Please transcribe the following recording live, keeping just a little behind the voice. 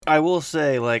I will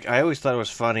say, like, I always thought it was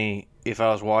funny if I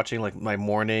was watching like my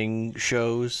morning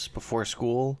shows before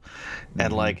school,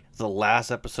 and Mm-hmm. like the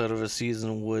last episode of a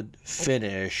season would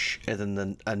finish, and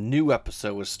then a new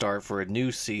episode would start for a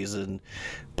new season,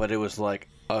 but it was like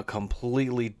a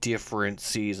completely different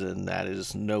season that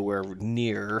is nowhere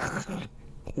near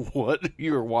what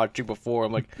you were watching before.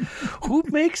 I'm like, who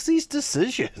makes these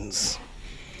decisions?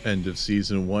 End of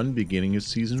season 1, beginning of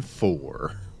season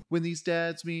 4. When these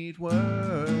dads meet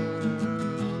world,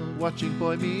 watching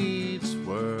Boy Meets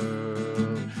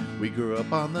World. We grew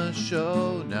up on the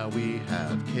show, now we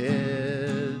have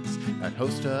kids and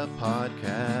host a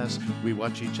podcast. We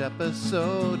watch each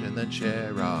episode and then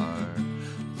share our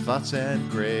thoughts and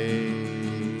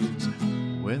grades.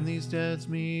 When these dads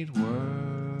meet world.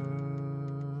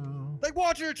 Like,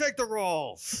 watch her take the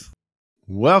roles.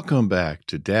 Welcome back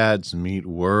to Dad's Meet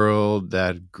World,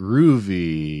 that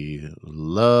groovy,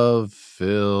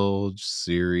 love-filled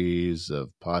series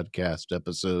of podcast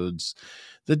episodes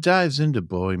that dives into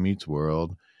Boy Meets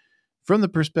World from the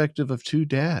perspective of two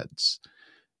dads.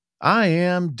 I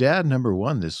am dad number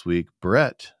 1 this week,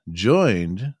 Brett,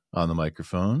 joined on the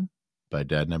microphone by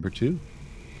dad number 2.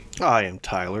 I am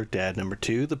Tyler, dad number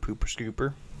 2, the pooper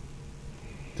scooper.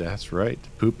 That's right,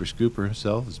 Pooper Scooper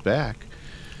himself is back.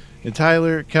 And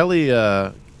Tyler, Kelly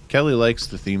likes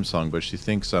the theme song, but she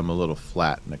thinks I'm a little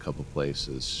flat in a couple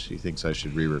places. She thinks I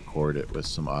should re-record it with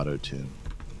some auto-tune.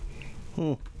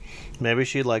 Maybe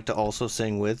she'd like to also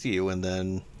sing with you, and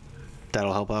then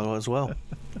that'll help out as well.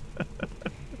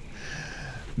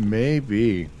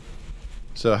 Maybe.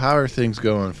 So how are things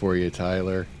going for you,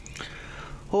 Tyler?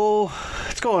 Oh,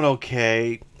 it's going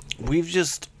okay. We've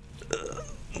just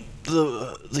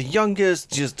the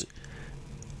youngest just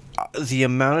the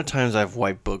amount of times I've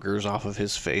wiped boogers off of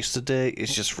his face today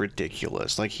is just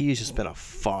ridiculous. Like, he's just been a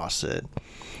faucet.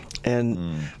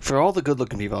 And for all the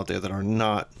good-looking people out there that are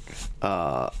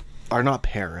not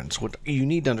parents, what you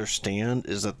need to understand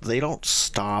is that they don't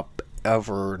stop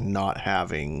ever not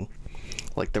having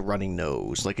like the running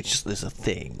nose. Like, it's just is a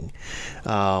thing.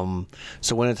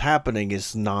 So when it's happening,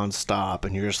 it's nonstop,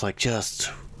 and you're just like,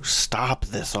 just stop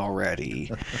this already.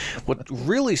 What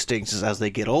really stinks is as they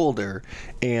get older,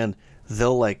 and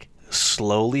they'll like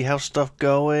slowly have stuff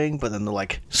going, but then they'll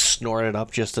like snort it up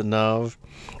just enough,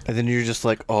 and then you're just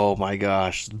like, oh my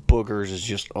gosh, boogers is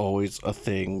just always a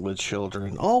thing with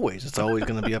children. It's always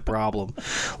going to be a problem.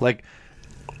 Like,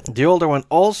 the older one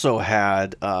also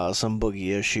had some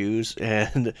boogie issues,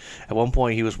 and at one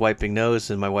point he was wiping nose,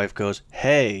 and my wife goes,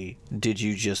 "Hey, did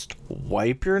you just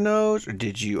wipe your nose, or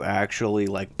did you actually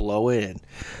like blow in?"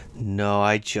 "No,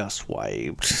 I just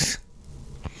wiped."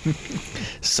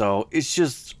 So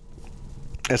it's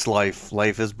life.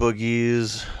 Life is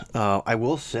boogies. I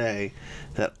will say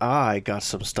that I got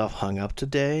some stuff hung up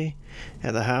today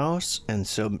at the house, and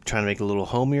so I'm trying to make it a little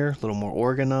homier, a little more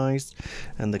organized,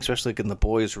 and especially like in the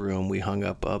boys' room, we hung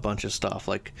up a bunch of stuff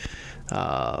like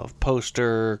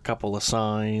poster, a couple of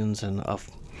signs, and a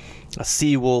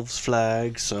Seawolves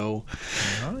flag. So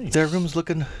Nice. their room's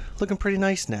looking pretty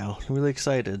nice now. I'm really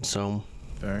excited. So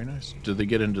Very nice. Did they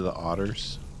get into the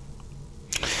otters?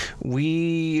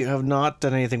 we have not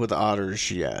done anything with the otters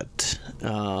yet.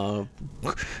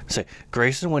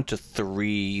 Grayson went to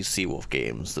 3 Seawolf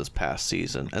games this past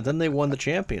season, and then they won the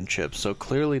championship. So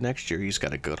clearly next year he's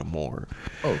got to go to more.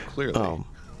 Oh, clearly.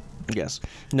 Yes.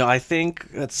 No, I think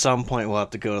at some point we'll have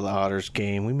to go to the otters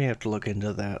game. We may have to look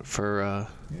into that for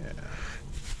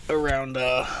around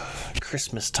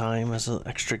Christmas time as an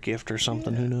extra gift or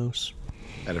something. Who knows?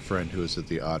 I had a friend who was at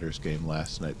the otters game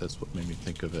last night. That's what made me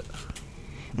think of it.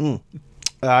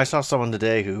 I saw someone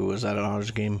today who was at an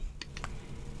otters game.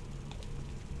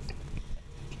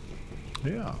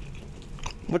 Yeah.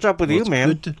 What's up with you,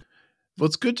 man?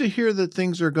 It's good to hear that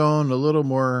things are going a little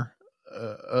more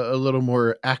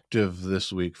active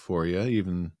this week for you,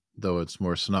 even though it's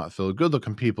more snot-filled.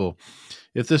 Good-looking people,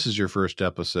 if this is your first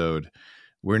episode,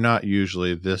 we're not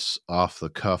usually this off the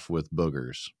cuff with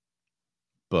boogers,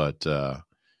 but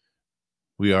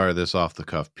we are this off the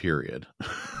cuff, period.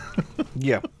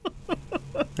 Yeah.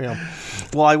 Yeah.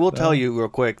 Well, I will tell you real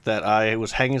quick that I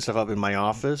was hanging stuff up in my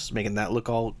office, making that look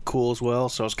all cool as well.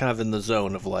 So I was kind of in the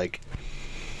zone of like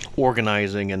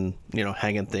organizing and,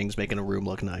 hanging things, making a room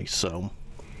look nice. So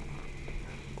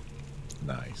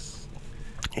Nice.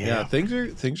 Yeah,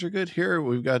 things are good here.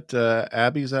 We've got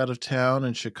Abby's out of town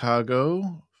in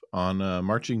Chicago on a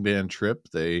marching band trip.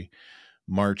 They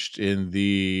marched in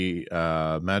the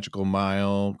Magical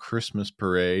Mile Christmas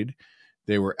parade.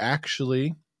 They were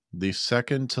actually the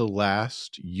second to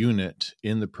last unit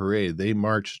in the parade. They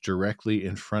marched directly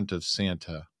in front of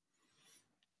Santa.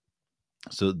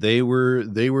 So they were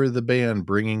the band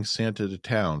bringing Santa to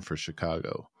town for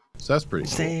Chicago. So that's pretty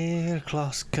cool. Santa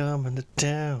Claus coming to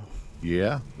town.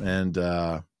 Yeah, and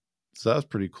so that was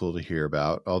pretty cool to hear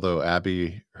about. Although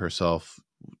Abby herself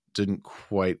didn't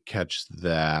quite catch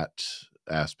that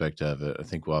aspect of it. I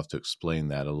think we'll have to explain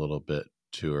that a little bit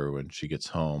to her when she gets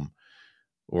home,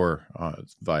 or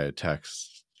via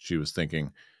text. She was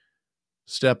thinking,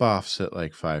 step offs at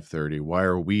like 5:30. Why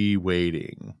are we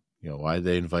waiting? Why did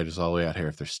they invite us all the way out here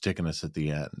if they're sticking us at the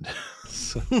end?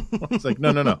 So I was like,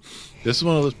 no. This is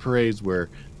one of those parades where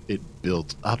it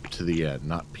built up to the end,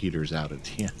 not peters out at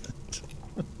the end.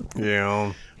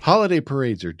 Yeah. Holiday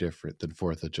parades are different than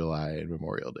 4th of July and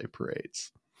Memorial Day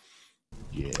parades.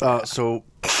 Yeah. So,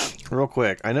 real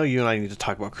quick, I know you and I need to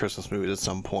talk about Christmas movies at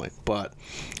some point, but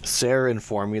Sarah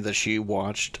informed me that she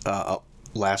watched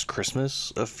Last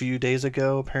Christmas a few days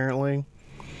ago, apparently.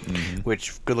 Mm-hmm.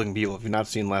 Which, good looking people, if you've not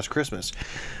seen Last Christmas,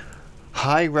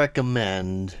 I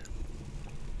recommend,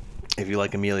 if you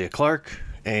like Emilia Clarke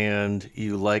and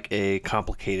you like a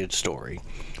complicated story.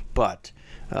 But,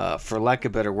 for lack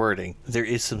of better wording, there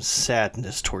is some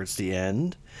sadness towards the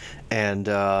end. And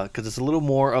because it's a little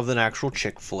more of an actual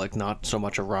chick flick, not so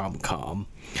much a rom-com.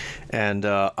 And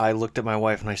I looked at my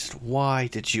wife and I said, why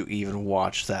did you even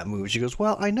watch that movie? She goes,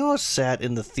 well, I know I sat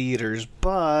in the theaters,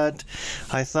 but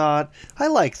I thought, I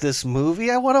like this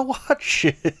movie, I want to watch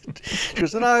it. She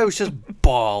goes, and I was just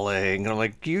bawling. And I'm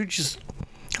like,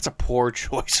 that's a poor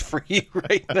choice for you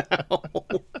right now.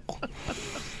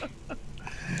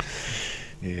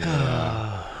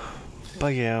 Yeah.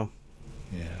 But yeah.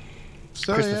 Yeah.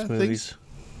 So, Christmas movies.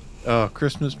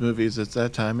 Christmas movies. It's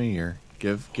that time of year.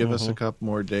 Give us a couple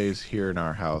more days here in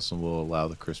our house, and we'll allow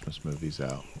the Christmas movies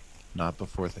out. Not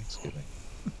before Thanksgiving.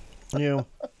 Yeah.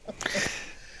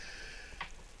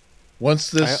 Once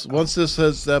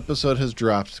this episode has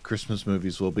dropped, Christmas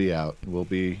movies will be out. We'll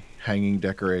be hanging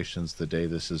decorations the day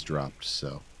this is dropped.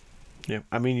 So. Yeah.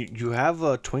 I mean, you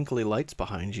have twinkly lights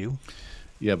behind you.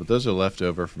 Yeah, but those are left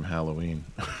over from Halloween.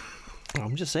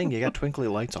 I'm just saying, you got twinkly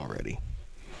lights already.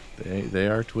 They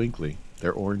are twinkly.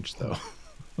 They're orange though.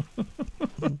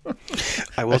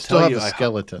 I still have a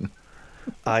skeleton.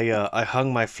 I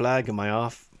hung my flag in my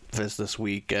office this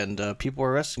week, and people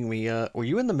were asking me, "Were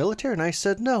you in the military?" And I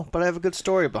said, "No, but I have a good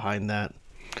story behind that."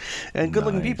 And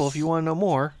good-looking people, if you want to know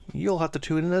more, you'll have to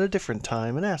tune in at a different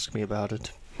time and ask me about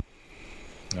it.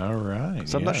 All right.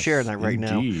 So I'm not sharing that right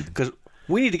now because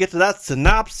we need to get to that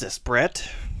synopsis, Brett.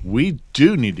 We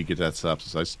do need to get that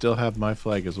synopsis. I still have my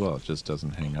flag as well. It just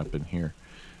doesn't hang up in here.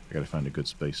 I got to find a good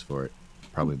space for it.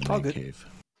 Probably the man cave.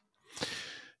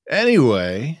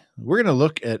 Anyway, we're going to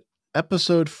look at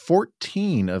episode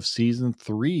 14 of season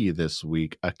 3 this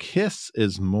week. A Kiss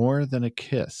is More Than a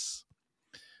Kiss.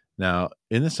 Now,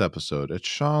 in this episode, at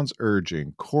Sean's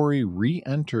urging, Corey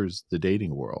re-enters the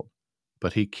dating world,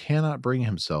 but he cannot bring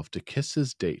himself to kiss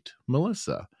his date,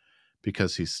 Melissa,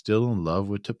 because he's still in love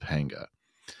with Topanga.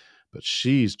 But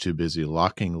she's too busy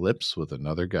locking lips with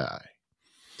another guy.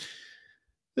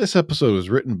 This episode was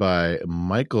written by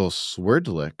Michael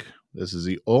Swerdlick. This is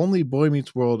the only Boy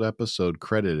Meets World episode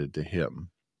credited to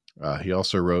him. He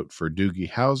also wrote for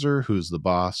Doogie Howser, Who's the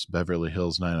Boss, Beverly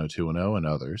Hills 90210, and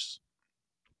others.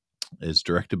 It's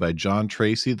directed by John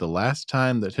Tracy, the last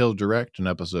time that he'll direct an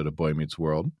episode of Boy Meets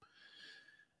World.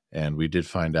 And we did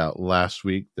find out last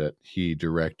week that he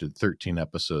directed 13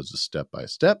 episodes of Step by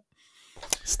Step.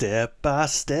 Step by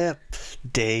step,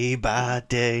 day by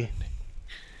day.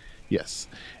 Yes.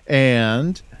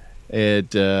 And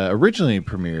it originally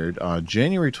premiered on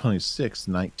January 26,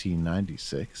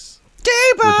 1996.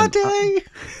 Day by day.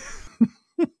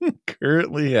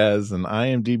 Currently has an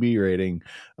IMDb rating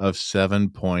of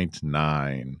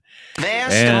 7.9.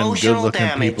 Vast and emotional good-looking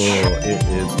damage. people, it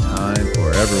is time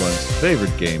for everyone's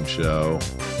favorite game show.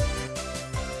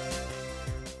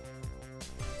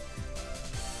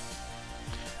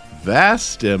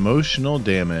 Vast Emotional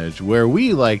Damage, where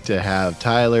we like to have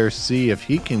Tyler see if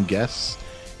he can guess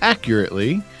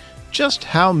accurately just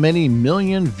how many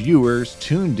million viewers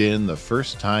tuned in the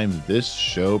first time this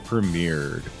show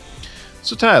premiered.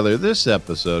 So Tyler, this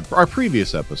episode, our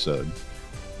previous episode,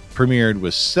 premiered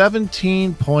with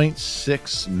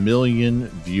 17.6 million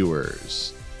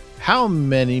viewers. How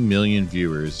many million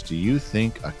viewers do you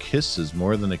think A Kiss is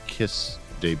More Than a Kiss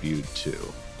debuted to?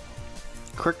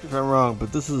 Correct me if I'm wrong,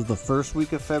 but this is the first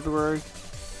week of February?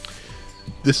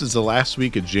 This is the last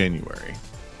week of January.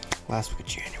 Last week of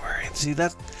January. See,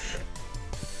 that's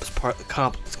part of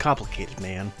the it's complicated,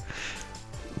 man.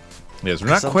 Yes, we're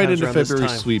not quite Sometimes into around this February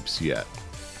time. sweeps yet.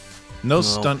 No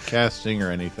stunt casting or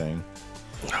anything.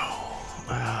 No,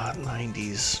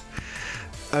 90s.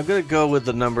 I'm gonna go with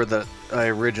the number that I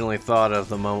originally thought of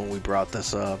the moment we brought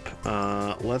this up.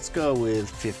 Let's go with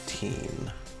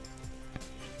 15.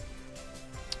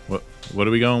 What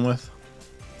are we going with?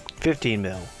 15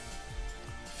 mil.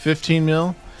 15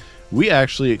 mil? We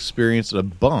actually experienced a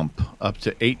bump up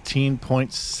to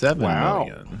 18.7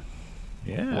 million.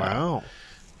 Yeah. Wow.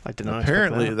 I did not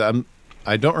Apparently, expect that.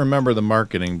 I don't remember the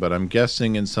marketing, but I'm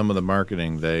guessing in some of the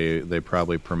marketing they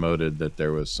probably promoted that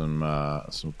there was some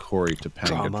Corey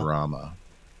Topanga drama.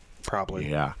 Probably.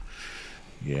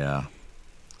 Yeah.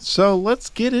 So let's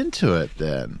get into it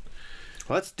then.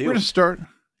 Let's do it.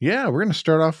 We're going to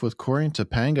start off with Corey and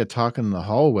Topanga talking in the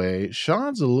hallway.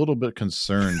 Sean's a little bit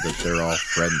concerned that they're all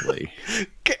friendly.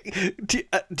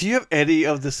 Do you have any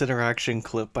of this interaction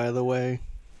clip, by the way?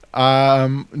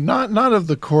 Not of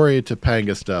the Corey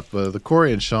Topanga stuff, but the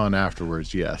Corey and Sean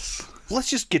afterwards, yes.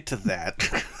 Let's just get to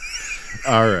that.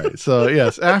 All right. So,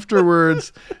 yes,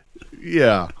 afterwards,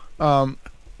 yeah. I'll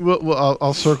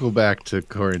circle back to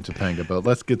Corey and Topanga, but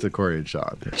let's get to Corey and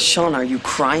Sean. Sean, are you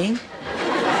crying?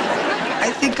 I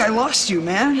think I lost you,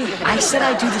 man. I said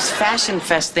I'd do this fashion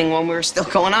fest thing when we were still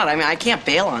going out. I mean, I can't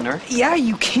bail on her. Yeah,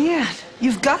 you can't.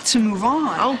 You've got to move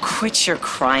on. Oh, quit your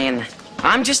crying.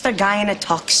 I'm just a guy in a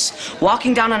tux,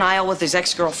 walking down an aisle with his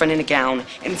ex-girlfriend in a gown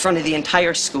in front of the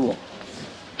entire school.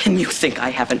 And you think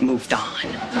I haven't moved on?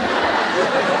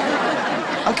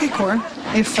 Okay, Cor.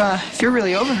 If you're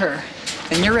really over her,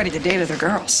 then you're ready to date other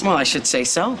girls. Well, I should say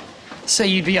so. So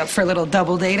you'd be up for a little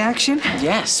double date action?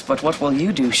 Yes, but what will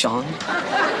you do, Sean?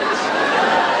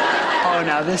 Oh,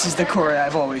 now this is the Corey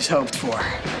I've always hoped for.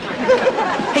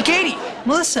 Hey, Katie,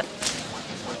 Melissa,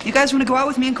 you guys want to go out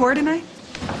with me and Corey tonight?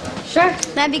 Sure,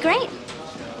 that'd be great.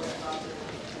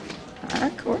 All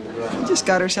right, Corey. We just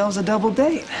got ourselves a double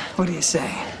date. What do you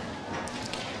say?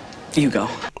 You go.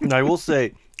 I will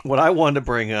say, what I wanted to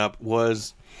bring up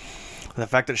was the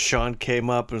fact that Sean came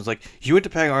up and was like, "You and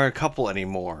Topanga aren't a couple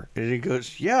anymore." And he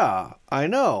goes, "Yeah, I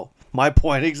know. My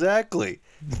point exactly."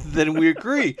 Then we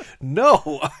agree.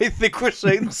 No, I think we're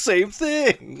saying the same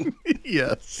thing.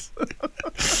 Yes.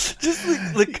 Just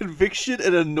the conviction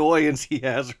and annoyance he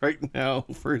has right now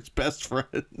for his best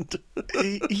friend.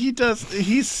 He does.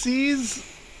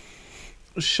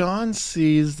 Sean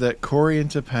sees that Corey and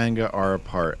Topanga are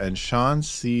apart, and Sean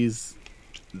sees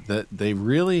that they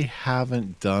really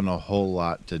haven't done a whole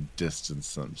lot to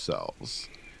distance themselves.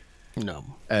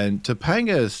 No. And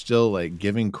Topanga is still like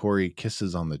giving Corey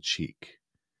kisses on the cheek,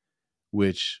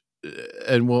 which,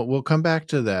 and we'll come back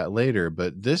to that later,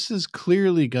 but this is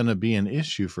clearly going to be an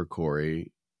issue for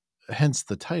Corey, hence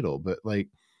the title. But like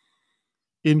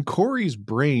in Corey's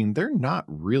brain, they're not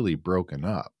really broken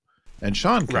up. And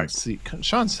Sean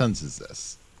Sean senses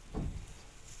this.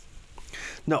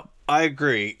 No, I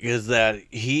agree. Is that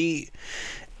he,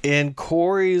 in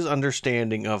Corey's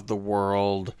understanding of the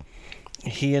world,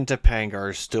 he and Topanga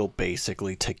are still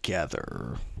basically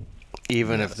together,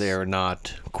 even if they're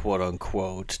not quote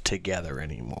unquote together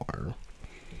anymore.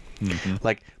 Mm-hmm.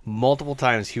 Like multiple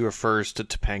times, he refers to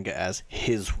Topanga as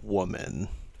his woman,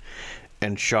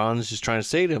 and Sean's just trying to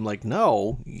say to him, like,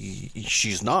 no,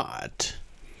 she's not.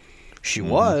 She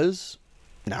was,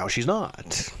 now she's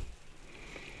not.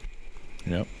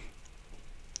 Yep.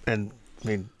 And I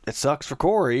mean, it sucks for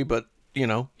Corey, but you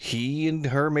know, he and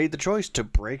her made the choice to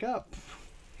break up.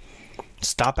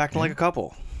 Stop acting like a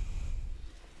couple.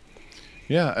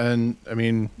 Yeah, and I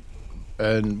mean,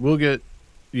 and we'll get,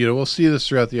 we'll see this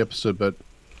throughout the episode, but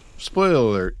spoiler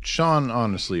alert, Sean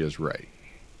honestly is right.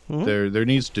 Mm-hmm. There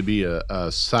needs to be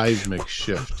a seismic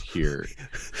shift here.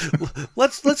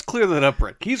 Let's clear that up,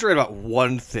 Rick. He's right about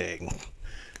one thing,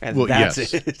 and that's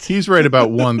it. He's right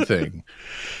about one thing,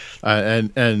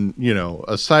 and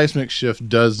a seismic shift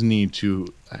does need to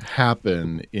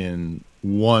happen in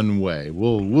one way.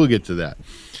 We'll get to that,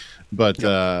 but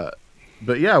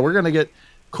yeah, we're gonna get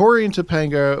Corey and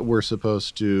Topanga. Are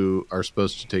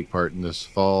supposed to take part in this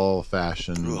fall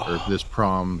fashion or this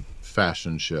prom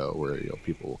fashion show where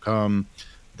people will come,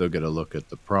 they'll get a look at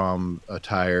the prom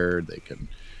attire, they can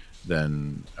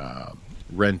then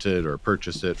rent it or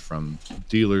purchase it from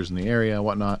dealers in the area and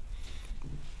whatnot.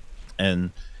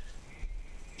 And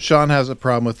Sean has a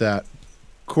problem with that,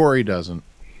 Corey doesn't.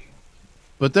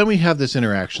 But then we have this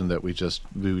interaction that we just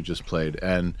played,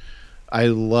 and I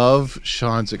love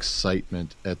Sean's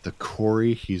excitement at the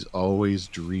Corey he's always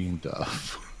dreamed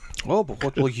of. Oh, but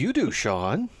what will you do,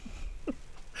 Sean?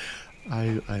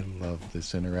 I love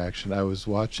this interaction. I was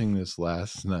watching this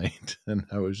last night and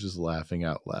I was just laughing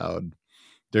out loud.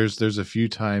 There's a few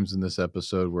times in this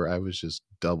episode where I was just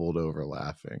doubled over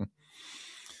laughing.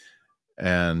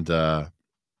 And the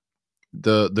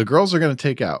girls are going to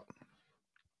take out.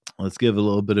 let's give a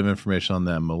little bit of information on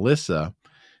them. Melissa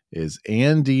is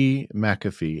Andy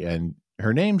McAfee, and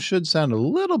her name should sound a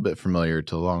little bit familiar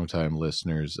to longtime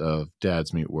listeners of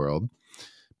Dad's Meat World,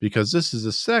 because this is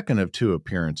the second of 2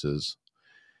 appearances.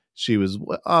 She was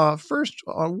first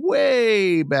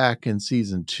way back in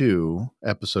season 2,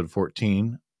 episode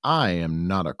 14, I Am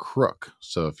Not a Crook.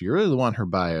 So if you really want her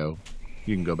bio,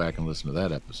 you can go back and listen to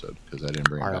that episode, because I didn't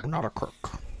bring it back. I Am Not a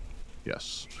Crook.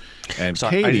 Yes. And so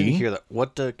Katie, I didn't hear that.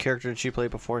 What character did she play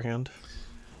beforehand?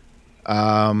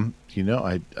 I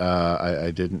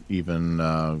didn't even,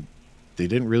 they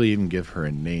didn't really even give her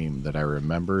a name that I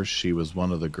remember. She was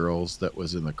one of the girls that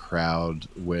was in the crowd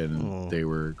when they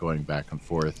were going back and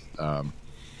forth,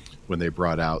 when they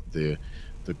brought out the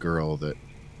girl that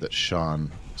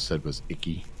Sean said was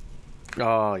icky.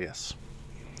 Oh, yes.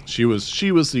 She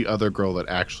was the other girl that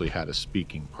actually had a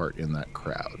speaking part in that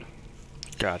crowd.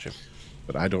 Gotcha.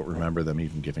 But I don't remember them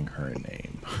even giving her a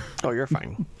name. Oh, you're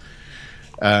fine.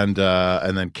 And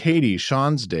then Katie,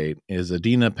 Sean's date, is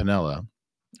Adina Panella,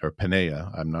 or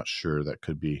Panea. I'm not sure. That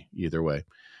could be either way.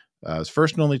 It's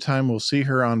first and only time we'll see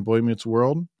her on Boy Meets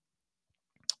World.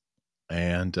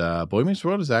 And Boy Meets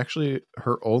World is actually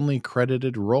her only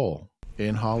credited role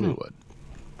in Hollywood.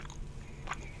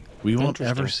 We won't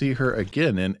ever see her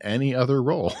again in any other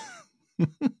role.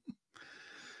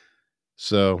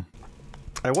 So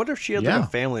I wonder if she had like a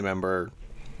family member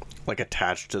like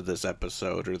attached to this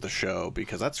episode or the show,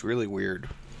 because that's really weird.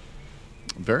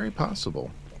 Very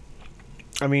possible.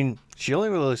 I mean, she only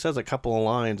really says a couple of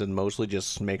lines and mostly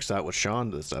just makes out with Sean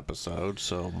this episode,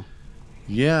 so...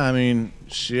 Yeah, I mean,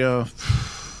 she...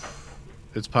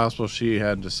 it's possible she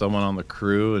had someone on the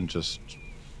crew and just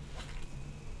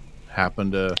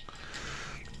happened to...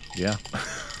 Yeah.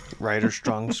 Ryder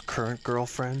Strong's current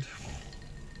girlfriend?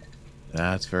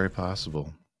 That's very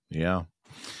possible. Yeah.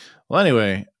 Well,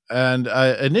 anyway... And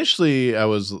initially,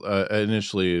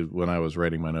 when I was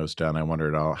writing my notes down, I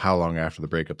wondered how long after the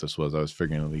breakup this was. I was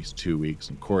figuring at least 2 weeks,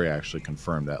 and Corey actually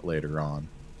confirmed that later on.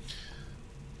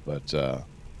 But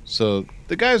so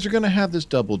the guys are going to have this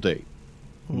double date.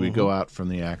 Mm-hmm. We go out from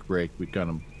the act break. We're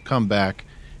going to come back.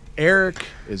 Eric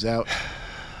is out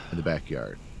in the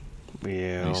backyard.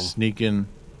 Yeah. He's sneaking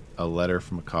a letter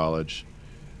from college.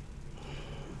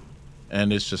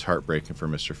 And it's just heartbreaking for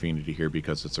Mr. Feeney to hear,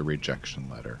 because it's a rejection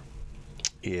letter.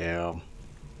 Yeah.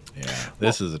 Yeah.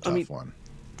 This is a tough one.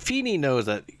 Feeney knows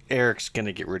that Eric's going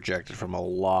to get rejected from a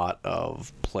lot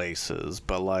of places,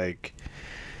 but, like,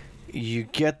 you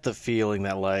get the feeling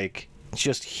that, like,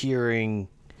 just hearing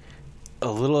a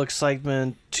little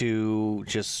excitement to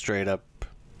just straight up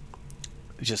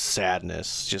just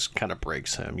sadness just kind of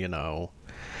breaks him, you know?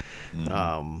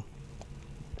 Mm-hmm.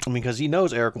 I mean, because he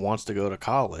knows Eric wants to go to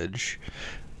college.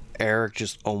 Eric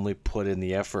just only put in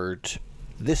the effort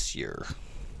this year.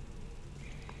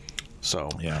 So,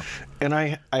 yeah. And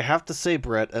I have to say,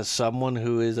 Brett, as someone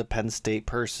who is a Penn State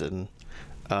person,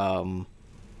 Penn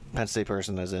State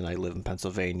person as in I live in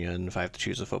Pennsylvania, and if I have to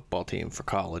choose a football team for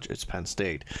college, it's Penn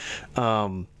State.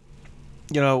 You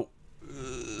know,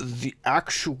 the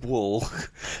actual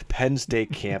Penn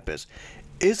State campus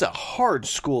is a hard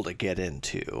school to get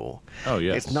into. Oh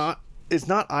yes. It's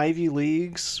not Ivy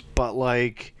Leagues, but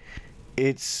like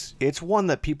it's one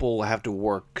that people have to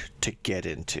work to get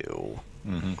into.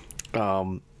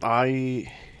 Mm-hmm.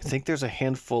 I think there's a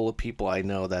handful of people I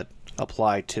know that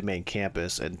applied to main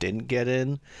campus and didn't get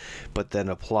in, but then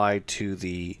applied to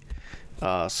the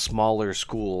smaller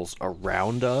schools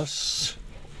around us.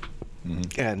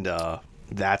 Mm-hmm. And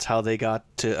that's how they got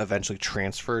to eventually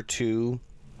transfer to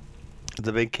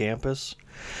the big campus.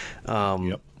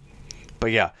 Yep.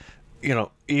 But yeah, you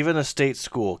know, even a state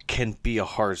school can be a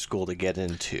hard school to get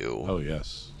into. Oh,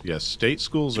 yes. Yes, state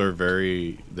schools are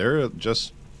they're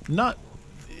just not,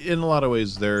 in a lot of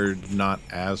ways, they're not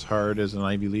as hard as an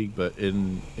Ivy League, but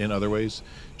in other ways,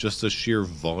 just the sheer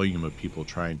volume of people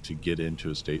trying to get into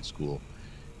a state school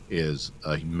is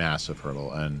a massive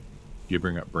hurdle. And you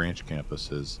bring up branch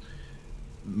campuses.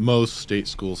 Most state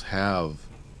schools have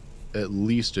at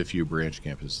least a few branch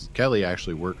campuses. Kelly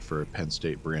actually worked for a Penn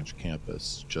State branch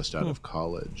campus just out of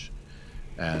college,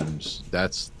 and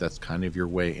that's kind of your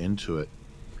way into it.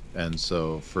 And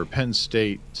so for Penn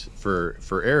State, for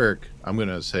Eric, I'm going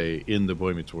to say in the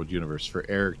Boy Meets World universe, for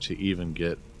Eric to even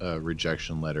get a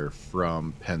rejection letter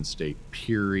from Penn State,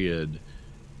 period,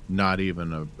 not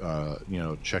even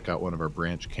check out one of our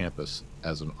branch campus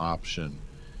as an option,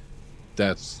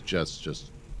 that's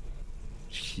just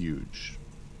huge.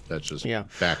 That's just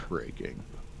backbreaking.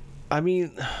 I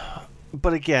mean,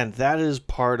 but again, that is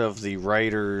part of the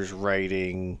writers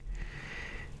writing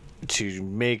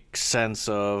make sense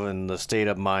of and the state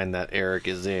of mind that Eric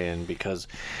is in, because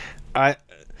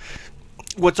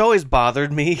what's always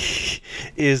bothered me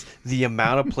is the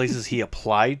amount of places he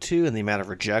applied to and the amount of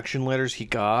rejection letters he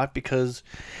got, because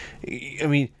I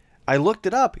mean, I looked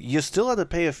it up. You still had to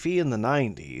pay a fee in the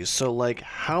 90s. So, like,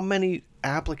 how many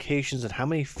applications and how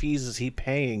many fees is he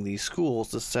paying these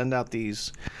schools to send out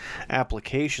these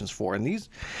applications for? And these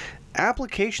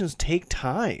applications take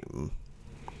time.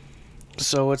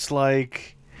 So it's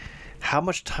like, how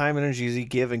much time and energy is he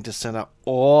giving to send out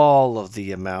all of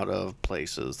the amount of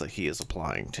places that he is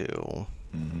applying to?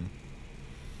 Mm-hmm.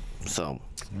 So,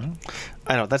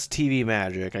 I know, that's TV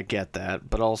magic. I get that.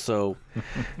 But also,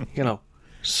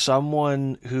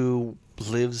 someone who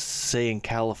lives, say, in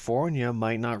California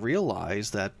might not realize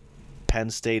that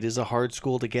Penn State is a hard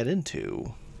school to get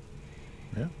into.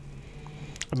 Yeah.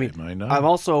 I mean, I'm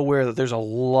also aware that there's a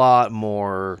lot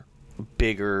more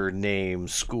bigger name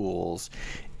schools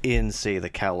in, say, the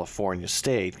California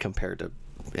state compared to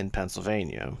in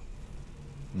Pennsylvania.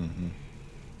 Mm-hmm.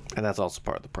 And that's also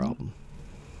part of the problem.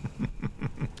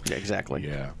 Yeah, exactly.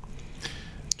 Yeah.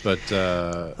 But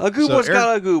Agubwa's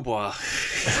got Agubwa.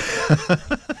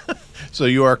 So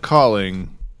you are calling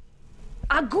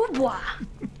Agubwa.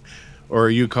 Or are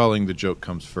you calling the joke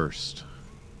comes first?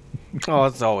 Oh,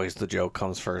 it's always the joke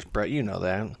comes first, Brett. You know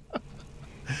that.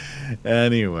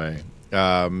 Anyway,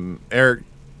 Eric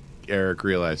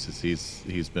realizes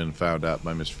he's been found out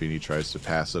by Mr. Feeney. Tries to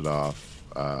pass it off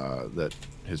that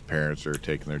his parents are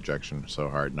taking their rejection so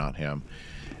hard, not him.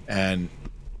 And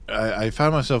I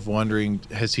found myself wondering,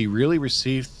 has he really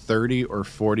received 30 or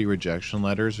 40 rejection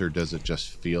letters, or does it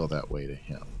just feel that way to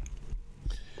him?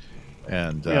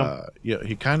 And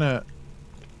he kind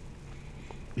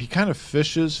of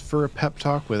fishes for a pep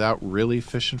talk without really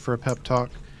fishing for a pep talk.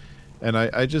 And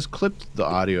I just clipped the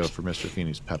audio for Mr.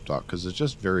 Feeney's pep talk because it's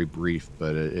just very brief,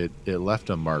 but it left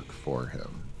a mark for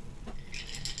him.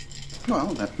 Well,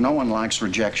 that no one likes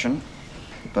rejection,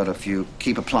 but if you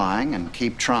keep applying and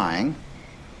keep trying,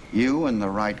 you and the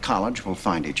right college will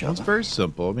find each other. It's very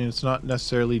simple. I mean, it's not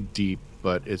necessarily deep,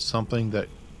 but it's something that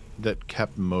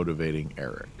kept motivating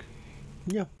Eric.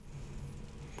 Yeah.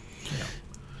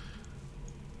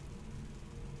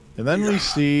 And then we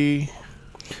see...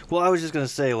 Well, I was just going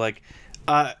to say, like,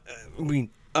 I mean,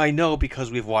 I know because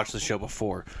we've watched the show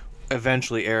before,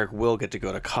 eventually Eric will get to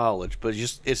go to college, but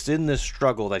it's in this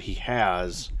struggle that he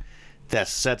has that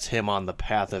sets him on the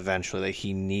path eventually that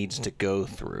he needs to go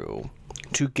through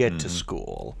to get to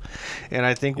school. And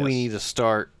I think we need to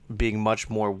start being much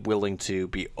more willing to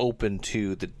be open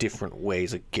to the different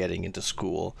ways of getting into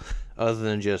school, other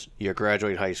than just you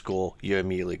graduate high school, you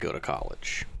immediately go to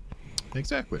college.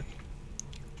 Exactly.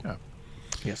 Yeah.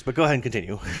 Yes, but go ahead and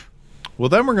continue. Well,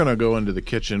 then we're going to go into the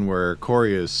kitchen where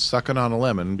Corey is sucking on a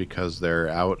lemon because they're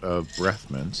out of breath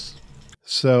mints.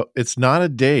 So it's not a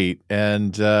date,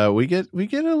 and we get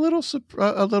a little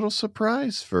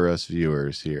surprise for us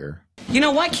viewers here. You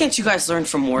know, why can't you guys learn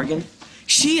from Morgan?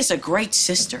 She is a great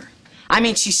sister. I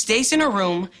mean, she stays in her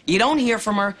room, you don't hear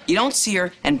from her, you don't see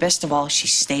her, and best of all, she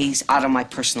stays out of my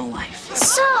personal life.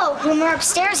 So, rumor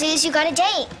upstairs is you got a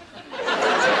date.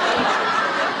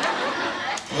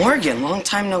 Morgan, long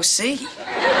time no see. Yeah,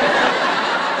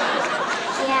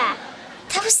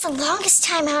 that was the longest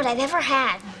time out I've ever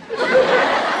had.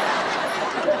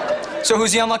 So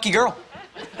who's the unlucky girl?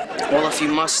 Well, if you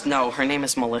must know, her name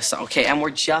is Melissa, okay? And we're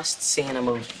just seeing a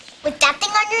movie. With that thing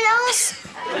on your nose?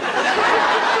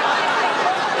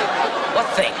 What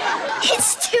thing?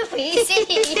 It's too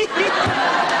easy.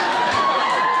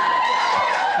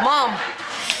 Mom!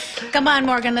 Come on,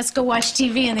 Morgan, let's go watch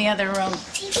TV in the other room.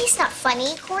 TV's not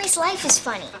funny. Corey's life is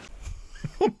funny.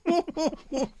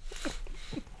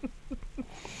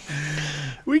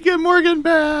 We get Morgan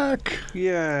back.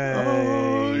 Yay.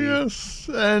 Oh, yes.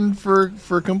 And for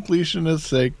completionist's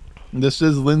sake, this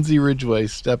is Lindsay Ridgway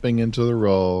stepping into the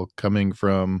role, coming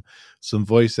from some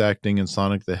voice acting in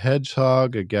Sonic the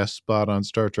Hedgehog, a guest spot on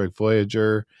Star Trek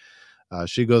Voyager.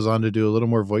 She goes on to do a little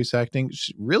more voice acting.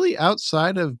 Really,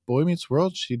 outside of Boy Meets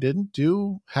World,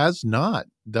 has not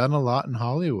done a lot in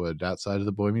Hollywood outside of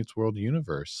the Boy Meets World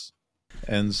universe.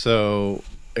 And so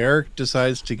Eric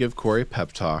decides to give Corey a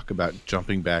pep talk about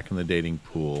jumping back in the dating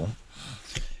pool.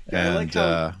 Yeah, and I like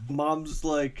how Mom's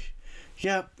like,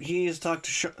 yeah, he needs to talk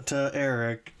to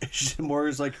Eric.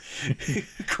 Morgan's like,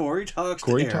 Corey talks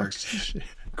to Eric.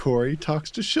 Corey talks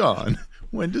to Sean.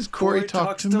 When does Corey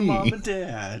talk to me? Mom and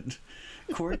Dad.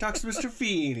 Corey talks to Mr.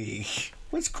 Feeney.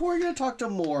 When's Corey going to talk to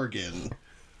Morgan?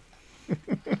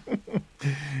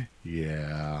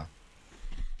 Yeah.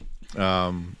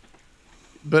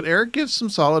 But Eric gives some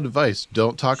solid advice.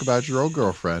 Don't talk about your old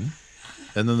girlfriend.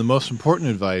 And then the most important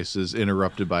advice is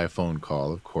interrupted by a phone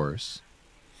call, of course.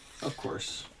 Of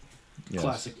course. Yes.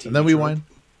 Classic TV And then we trope. wind.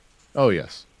 Oh,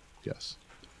 yes. Yes.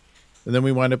 And then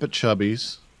we wind up at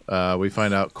Chubby's. We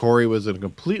find out Corey was in a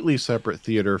completely separate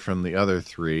theater from the other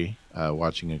three,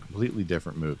 watching a completely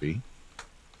different movie.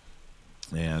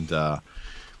 And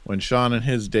when Sean and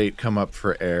his date come up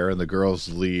for air and the girls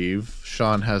leave,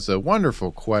 Sean has a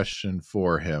wonderful question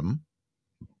for him.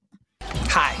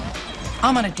 Hi,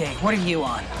 I'm on a date. What are you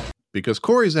on? Because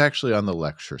Corey's actually on the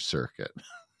lecture circuit.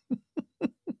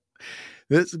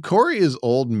 Corey is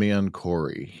old man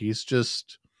Corey. He's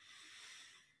just...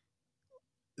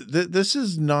 This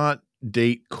is not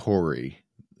date Corey.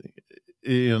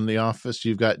 In The Office,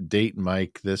 you've got date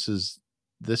Mike. This is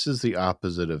the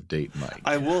opposite of date Mike.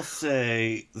 I will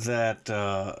say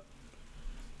that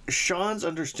Sean's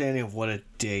understanding of what a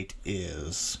date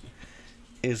is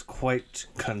quite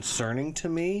concerning to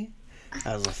me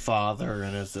as a father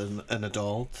and as an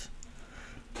adult.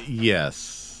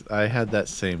 Yes, I had that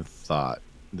same thought,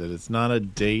 that it's not a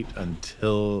date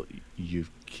until you've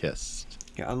kissed.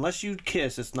 Yeah, unless you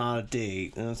kiss, it's not a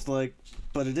date. And it's like,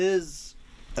 but it is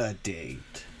a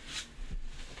date.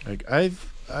 Like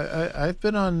I've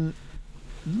been on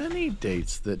many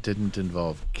dates that didn't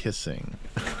involve kissing.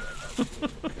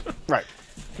 Right.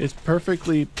 It's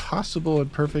perfectly possible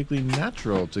and perfectly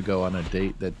natural to go on a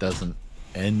date that doesn't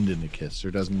end in a kiss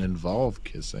or doesn't involve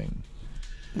kissing.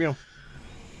 Yeah.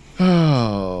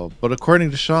 Oh, but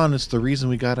according to Sean, it's the reason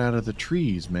we got out of the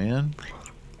trees, man.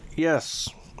 Yes.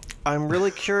 I'm really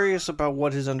curious about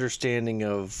what his understanding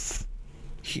of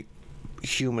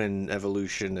human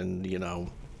evolution and,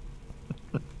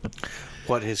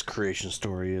 what his creation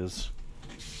story is.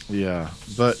 Yeah,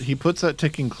 but he puts that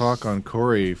ticking clock on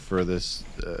Corey for this.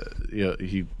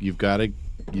 You've got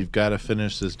to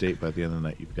finish this date by the end of the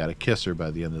night. You've got to kiss her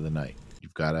by the end of the night.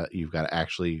 You've got to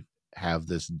actually have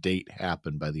this date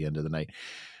happen by the end of the night.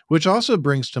 Which also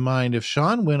brings to mind, if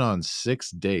Sean went on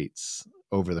 6 dates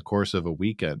over the course of a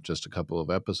weekend just a couple of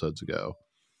episodes ago,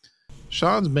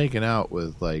 Sean's making out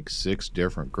with like 6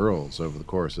 different girls over the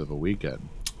course of a weekend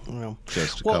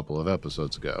just a couple of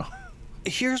episodes ago.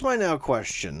 Here's my now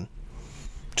question.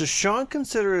 Does Sean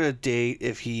consider it a date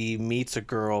if he meets a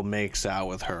girl, makes out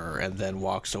with her, and then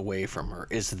walks away from her?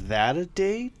 Is that a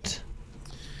date?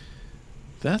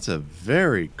 That's a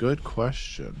very good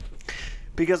question.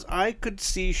 Because I could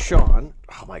see Sean,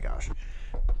 oh my gosh,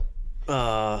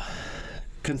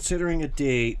 considering a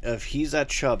date if he's at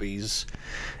Chubby's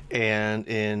and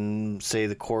in, say,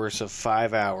 the course of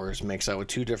 5 hours makes out with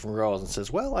 2 different girls and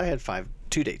says, well, I had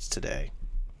 2 dates today.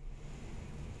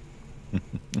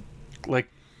 Like,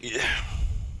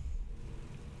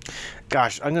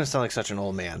 gosh, I'm going to sound like such an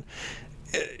old man.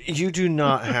 You do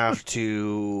not have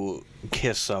to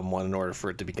kiss someone in order for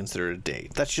it to be considered a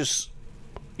date. That's just,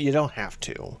 you don't have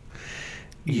to.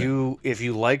 If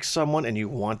you like someone and you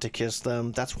want to kiss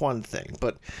them, that's one thing.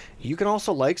 But you can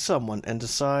also like someone and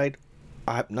decide,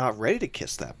 I'm not ready to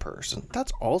kiss that person.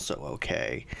 That's also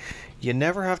okay. You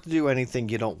never have to do anything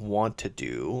you don't want to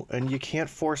do, and you can't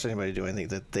force anybody to do anything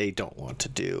that they don't want to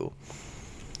do.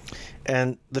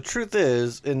 And the truth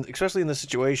is, and especially in this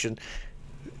situation,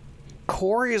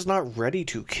 Corey is not ready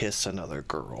to kiss another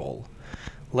girl.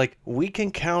 Like, we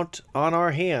can count on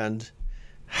our hand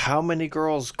how many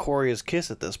girls Corey has kissed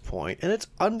at this point, and it's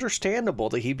understandable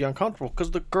that he'd be uncomfortable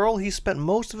because the girl he spent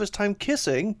most of his time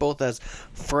kissing, both as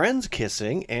friends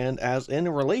kissing and as in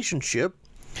a relationship,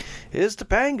 is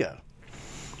Topanga.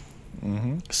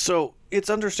 Mm-hmm. So it's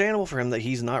understandable for him that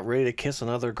he's not ready to kiss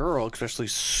another girl, especially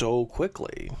so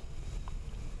quickly.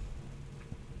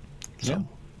 So, yeah.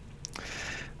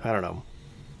 I don't know.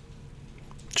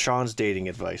 Sean's dating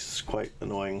advice is quite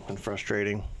annoying and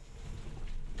frustrating.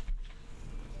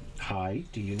 Hi,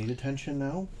 do you need attention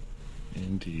now?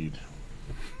 Indeed.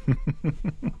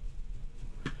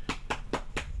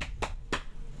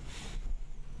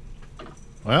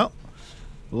 Well,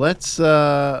 let's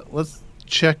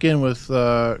check in with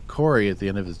Corey at the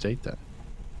end of his date then.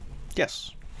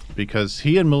 Yes. Because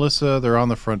he and Melissa, they're on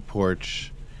the front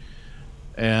porch,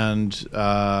 and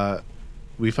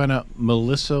we find out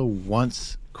Melissa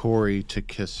wants Corey to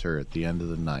kiss her at the end of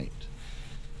the night.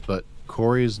 But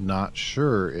Corey's not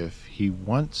sure if he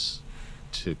wants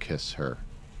to kiss her.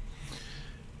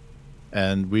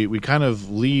 And we kind of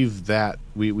leave that,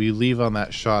 we leave on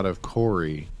that shot of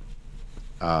Corey.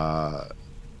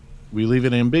 We leave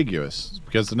it ambiguous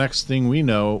because the next thing we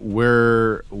know,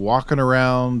 we're walking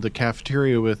around the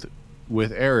cafeteria with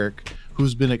Eric,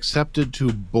 who's been accepted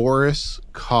to Boris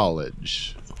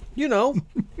College. You know,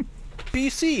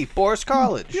 BC, Boris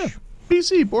College. Yeah,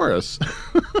 BC, Boris.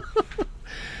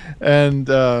 And,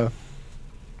 of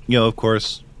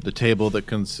course, the table that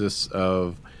consists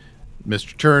of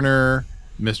Mr. Turner,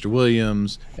 Mr.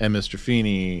 Williams, and Mr.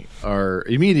 Feeney are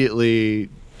immediately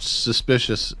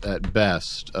suspicious at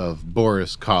best of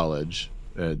Boris College.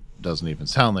 It doesn't even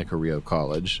sound like a real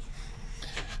college.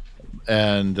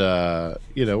 And, we're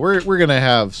going to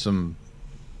have some...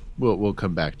 We'll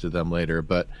come back to them later,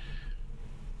 but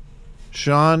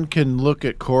Sean can look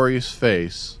at Corey's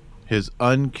face, his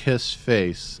unkissed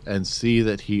face, and see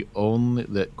that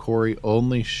Corey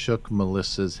only shook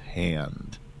Melissa's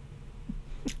hand.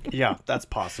 Yeah, that's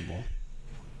possible.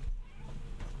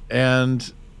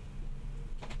 And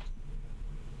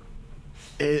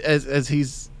as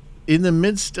he's in the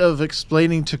midst of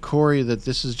explaining to Corey that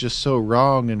this is just so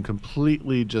wrong and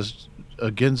completely just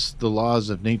against the laws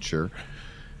of nature,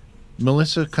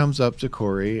 Melissa comes up to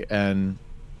Corey and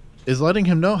is letting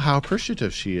him know how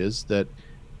appreciative she is that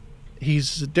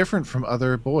he's different from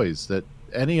other boys, that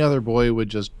any other boy would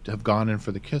just have gone in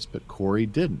for the kiss, but Corey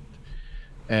didn't.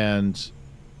 And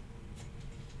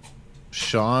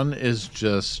Sean is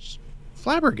just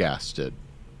flabbergasted.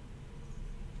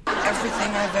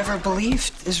 Everything I've ever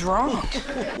believed is wrong.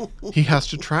 He has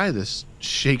to try this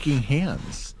shaking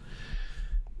hands.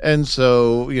 And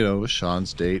so,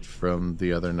 Sean's date from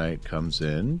the other night comes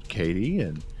in, Katie,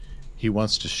 and he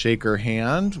wants to shake her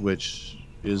hand, which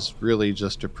is really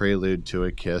just a prelude to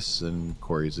a kiss, and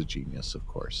Corey's a genius, of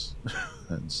course.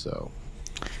 And so...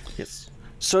 Yes.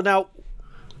 So now,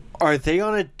 are they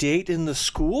on a date in the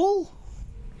school?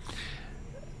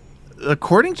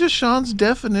 According to Sean's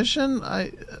definition,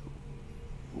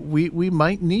 we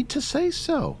might need to say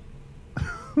so.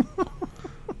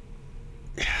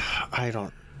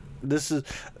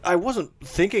 I wasn't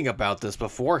thinking about this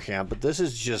beforehand, but this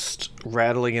is just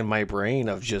rattling in my brain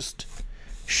of just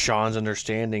Sean's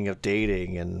understanding of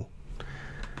dating, and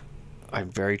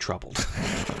I'm very troubled.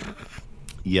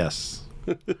 Yes.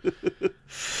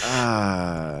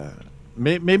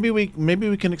 Maybe we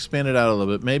can expand it out a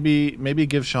little bit. Maybe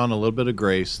give Sean a little bit of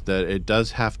grace that it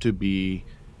does have to be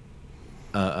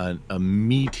a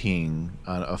meeting,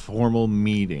 a formal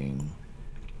meeting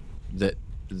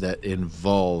that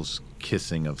involves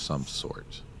kissing of some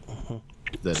sort. Mm-hmm.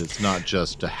 That it's not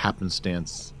just a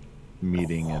happenstance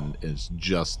meeting and it's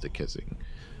just the kissing.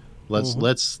 Let's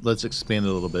expand it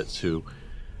a little bit to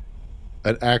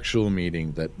an actual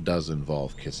meeting that does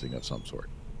involve kissing of some sort.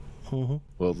 Mm-hmm.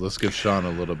 Well, let's give Sean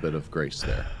a little bit of grace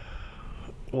there.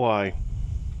 Why?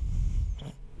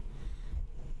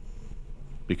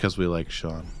 Because we like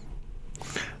Sean.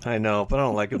 I know, but I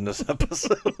don't like him this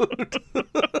episode.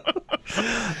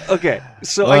 Okay,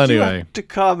 so I do have to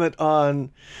comment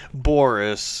on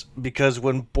Boris, because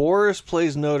when Boris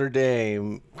plays Notre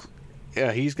Dame,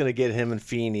 he's going to get him and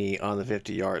Feeney on the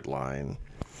 50-yard line.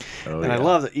 Oh, and I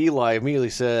love that Eli immediately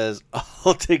says,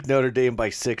 I'll take Notre Dame by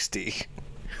 60.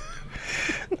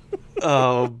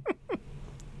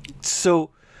 So,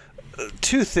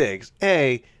 two things.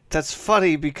 A, that's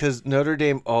funny because Notre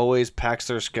Dame always packs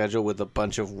their schedule with a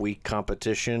bunch of weak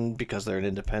competition because they're an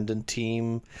independent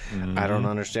team. Mm-hmm. I don't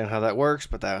understand how that works,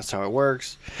 but that's how it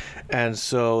works. And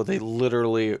so they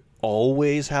literally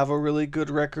always have a really good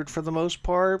record for the most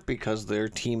part because their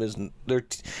team is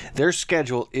their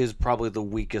schedule is probably the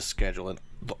weakest schedule in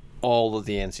all of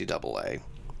the NCAA.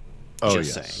 Oh,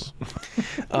 just yes.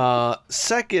 saying.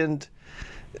 Second,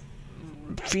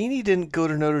 Feeney didn't go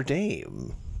to Notre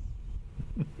Dame.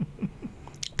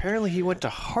 Apparently he went to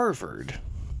Harvard.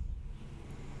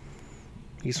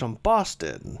 He's from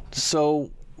Boston. So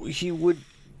he would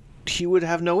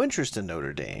have no interest in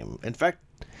Notre Dame. In fact,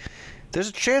 there's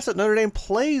a chance that Notre Dame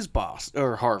plays Boston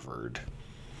or Harvard.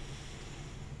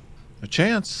 A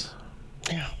chance.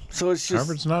 Yeah. So it's just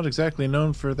Harvard's not exactly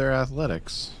known for their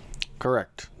athletics.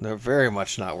 Correct. They're very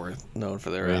much not known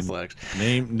for their athletics.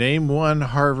 Name one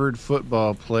Harvard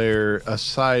football player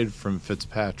aside from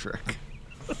Fitzpatrick.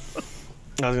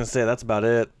 I was going to say, that's about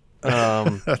it.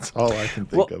 That's all I can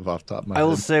think of off the top of my head. I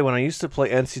will say, when I used to play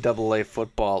NCAA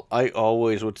football, I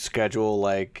always would schedule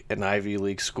like an Ivy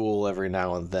League school every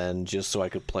now and then just so I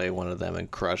could play one of them and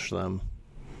crush them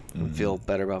and feel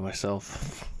better about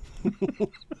myself.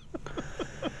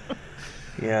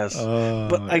 Yes.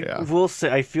 But I will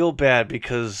say, I feel bad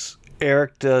because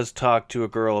Eric does talk to a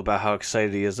girl about how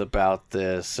excited he is about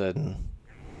this, and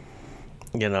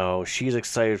she's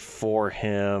excited for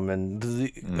him, and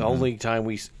the only time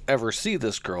we ever see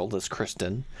this girl, this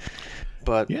Kristen.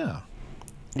 But yeah,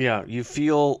 you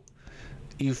feel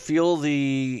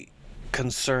the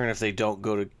concern if they don't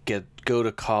go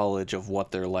to college of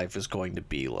what their life is going to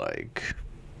be like.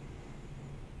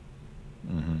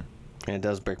 Mm-hmm. And it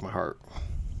does break my heart.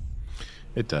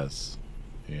 It does.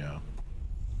 Yeah.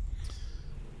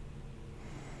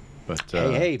 But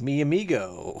hey, mi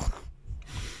amigo.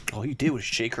 All you did was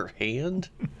shake her hand.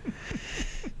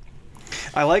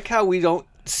 I like how we don't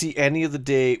see any of the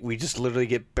date. We just literally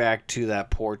get back to that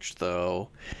porch, though.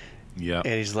 Yeah.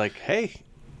 And he's like, "Hey,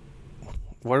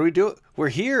 what are we doing? We're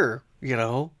here,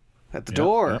 at the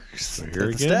door. Yep. We're here at the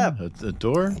again. step. At the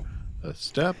door, a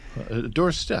step, a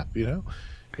doorstep.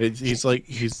 He's like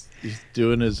he's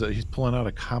doing he's pulling out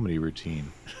a comedy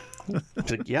routine.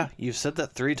 It's like, yeah, you've said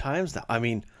that 3 times now. I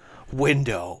mean,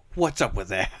 window. What's up with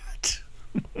that?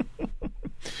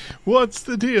 What's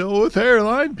the deal with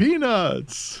hairline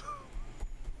peanuts?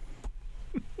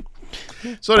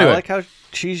 So anyway, I like how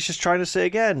she's just trying to say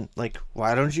again, like,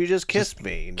 why don't you just kiss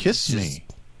me? Kiss me.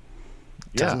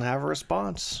 Doesn't have a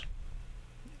response.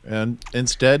 And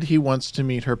instead, he wants to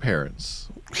meet her parents.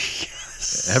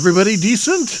 Yes. Everybody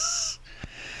decent?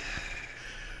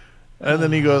 And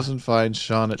then he goes and finds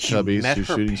Sean at Chubby's, who's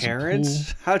shooting parents?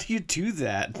 some pool. How do you do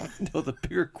that? No, the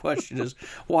bigger question is,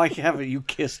 why haven't you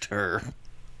kissed her?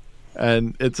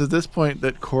 And it's at this point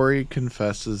that Corey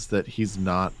confesses that he's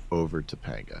not over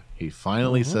Topanga. He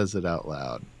finally says it out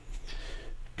loud.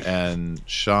 And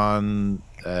Sean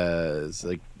is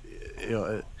like,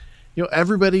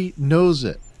 everybody knows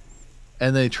it.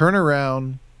 And they turn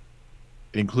around,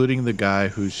 including the guy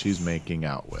who she's making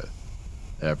out with.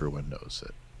 Everyone knows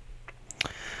it.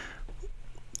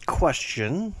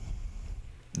 Question.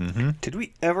 Mm-hmm. Did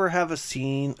we ever have a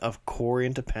scene of Corey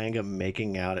and Topanga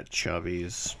making out at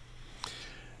Chubby's?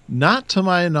 Not to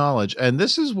my knowledge. And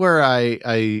this is where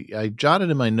I jotted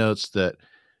in my notes that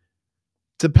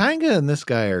Topanga and this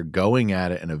guy are going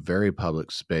at it in a very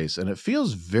public space, and it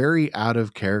feels very out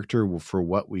of character for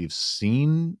what we've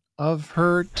seen of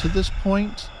her to this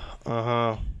point.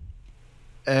 Uh-huh.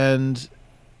 And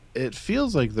it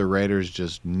feels like the writers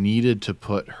just needed to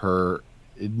put her...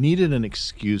 It needed an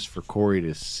excuse for Corey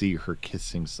to see her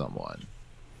kissing someone.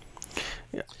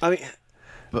 Yeah, I mean...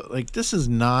 But, this is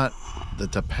not the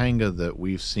Topanga that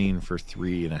we've seen for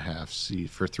 3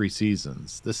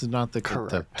 seasons. This is not the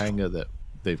Topanga that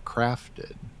they've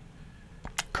crafted.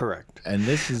 Correct. And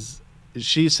this is...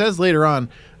 She says later on,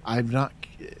 I'm not...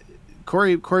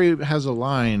 Corey has a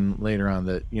line later on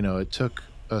that, it took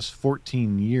us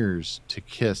 14 years to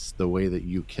kiss the way that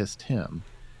you kissed him.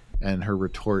 And her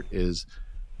retort is,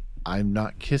 I'm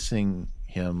not kissing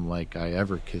him like I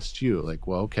ever kissed you. Like,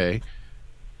 well, okay.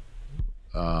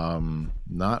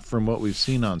 Not from what we've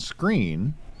seen on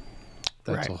screen.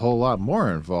 That's a whole lot more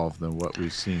involved than what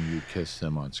we've seen you kiss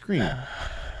him on screen.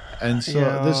 And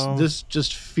so this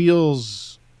just feels...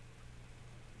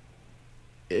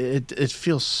 It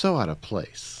feels so out of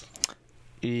place.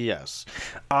 Yes.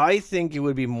 I think it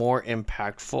would be more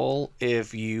impactful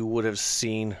if you would have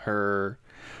seen her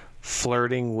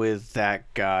flirting with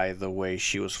that guy the way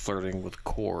she was flirting with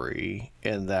Corey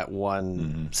in that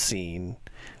one scene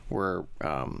where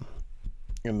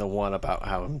in the one about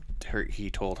how he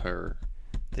told her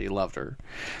that he loved her.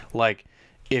 Like,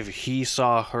 if he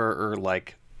saw her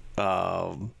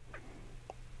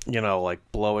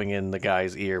blowing in the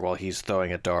guy's ear while he's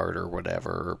throwing a dart or whatever,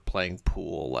 or playing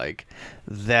pool,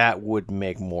 that would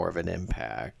make more of an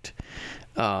impact.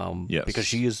 Yes. Because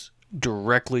she is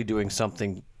directly doing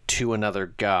something to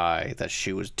another guy that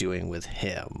she was doing with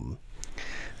him.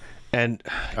 And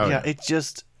it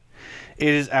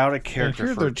is out of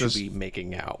character for her to be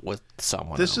making out with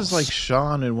someone This else. is like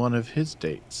Sean in one of his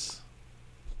dates.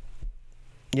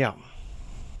 Yeah.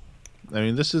 I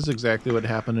mean, this is exactly what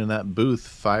happened in that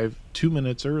booth 2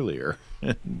 minutes earlier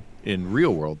in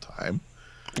real world time.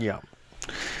 Yeah.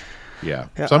 Yeah.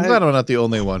 So I'm glad I'm not the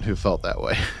only one who felt that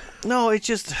way. No,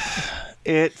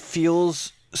 it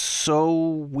feels so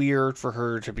weird for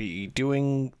her to be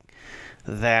doing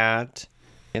that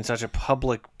in such a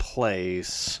public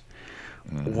place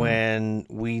when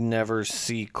we never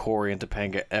see Corey and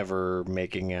Topanga ever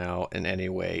making out in any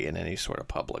way in any sort of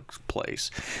public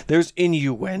place. There's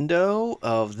innuendo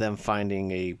of them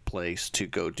finding a place to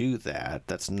go do that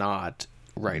that's not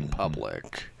right in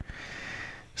public.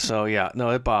 So yeah, no,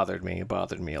 it bothered me. It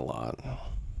bothered me a lot.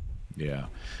 Yeah.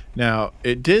 Now,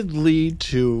 it did lead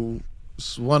to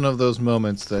one of those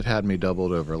moments that had me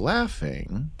doubled over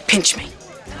laughing. Pinch me.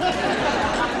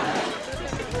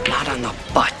 Not on the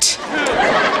butt.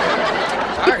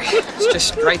 Sorry, it's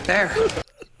just right there.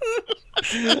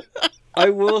 I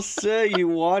will say, you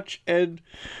watch and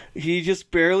he just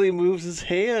barely moves his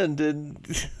hand, and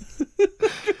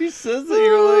he says that,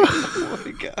 you're like, oh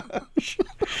my gosh,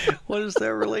 what is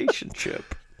their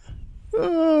relationship?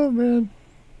 Oh man,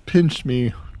 pinch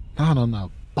me, not on the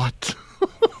butt.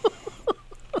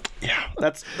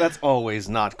 That's always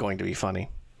not going to be funny.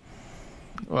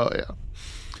 Well, yeah.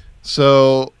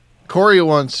 So Corey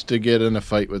wants to get in a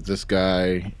fight with this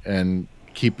guy and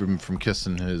keep him from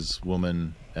kissing his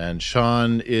woman. And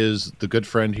Sean is the good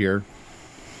friend here.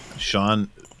 Sean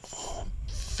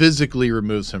physically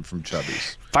removes him from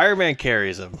Chubby's. Fireman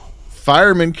carries him.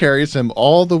 Fireman carries him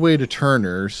all the way to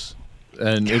Turner's.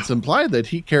 And it's implied that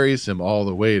he carries him all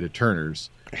the way to Turner's.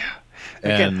 Yeah.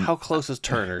 Again, And how close is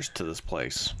Turner's to this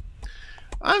place?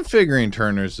 I'm figuring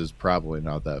Turner's is probably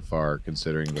not that far,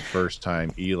 considering the first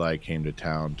time Eli came to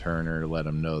town, Turner let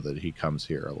him know that he comes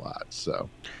here a lot. So,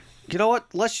 You know what?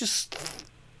 Let's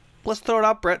throw it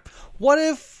out, Brett. What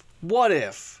if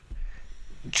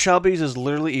Chubby's is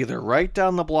literally either right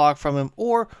down the block from him,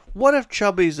 or what if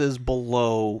Chubby's is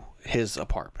below his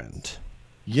apartment?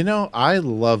 you know, I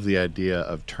love the idea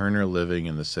of Turner living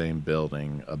in the same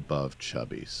building above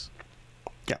Chubby's.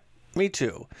 Yeah, me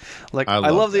too. Like I I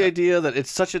love love the that. idea that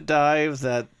it's such a dive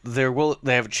that they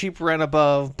have a cheap rent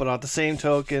above, but on the same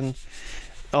token,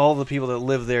 all the people that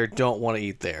live there don't want to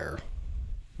eat there.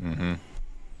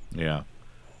 Yeah,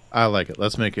 I like it.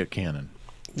 Let's make it canon.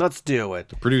 Let's do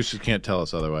it. Producers can't tell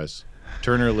us otherwise.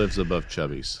 Turner lives above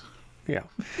Chubby's. Yeah.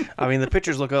 I mean, the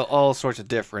pictures look all sorts of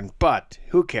different, but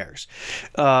who cares?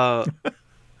 But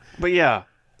yeah,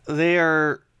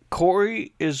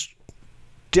 Corey is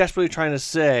desperately trying to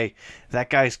say, that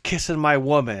guy's kissing my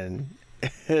woman.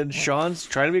 And Sean's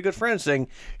trying to be a good friend, saying,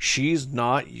 she's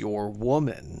not your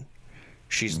woman.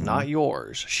 She's not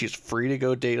yours. She's free to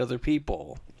go date other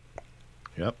people.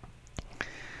 Yep.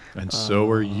 And so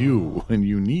are you when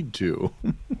you need to.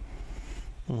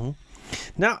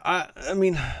 Now, I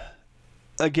mean,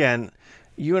 again,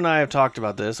 you and I have talked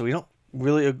about this, so we don't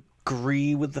really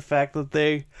agree with the fact that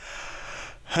they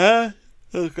had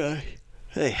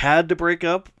to break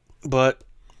up, but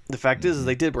the fact is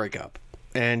they did break up.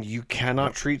 And you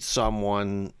cannot treat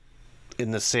someone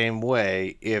in the same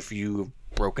way if you've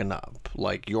broken up.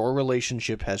 Like, your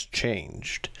relationship has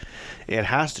changed. It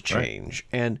has to change.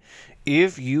 Right. And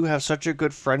if you have such a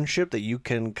good friendship that you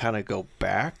can kind of go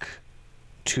back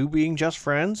to being just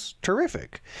friends,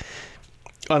 terrific.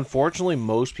 Unfortunately,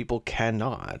 most people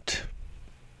cannot.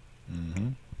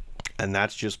 And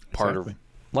that's just part of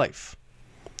life.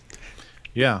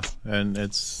 Yeah, and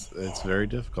it's very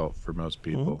difficult for most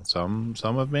people. Some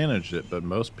have managed it, but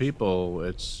most people,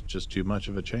 it's just too much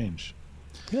of a change.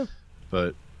 Yeah.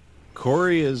 But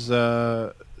Corey is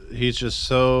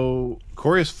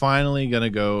Corey is finally going to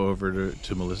go over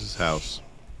to Melissa's house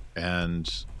and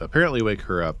apparently wake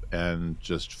her up and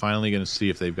just finally going to see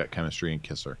if they've got chemistry and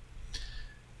kiss her.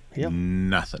 Yep.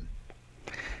 Nothing.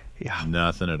 Yeah.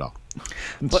 Nothing at all.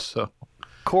 But so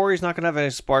Corey's not going to have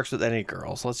any sparks with any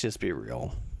girls. Let's just be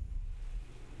real.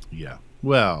 yeah.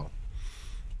 Well,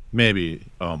 maybe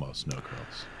almost no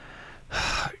girls.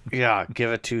 Yeah,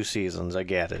 give it 2 seasons. I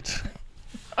get it.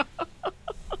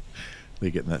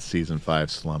 They get in that season 5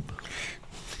 slump.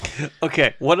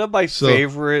 Okay, one of my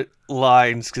favorite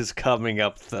lines is coming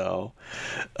up, though.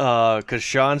 Because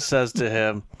Sean says to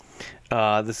him,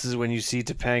 this is when you see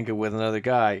Topanga with another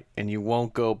guy, and you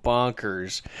won't go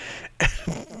bonkers.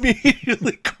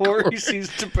 Immediately, Corey sees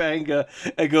Topanga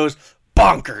and goes,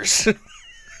 bonkers!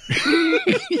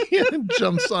 And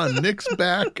jumps on Nick's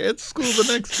back at school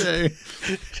the next day.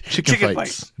 Chicken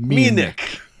fights. Me and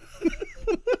Nick.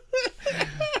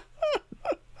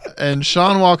 And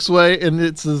Sean walks away, and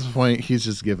it's this point he's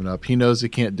just given up. He knows he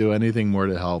can't do anything more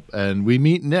to help. And we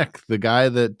meet Nick, the guy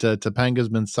that Topanga's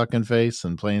been sucking face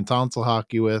and playing tonsil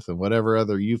hockey with, and whatever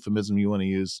other euphemism you want to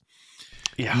use.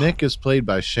 Yeah. Nick is played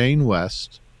by Shane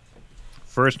West.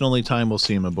 First and only time we'll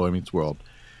see him in Boy Meets World.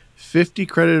 50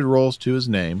 credited roles to his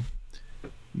name.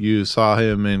 You saw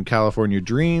him in California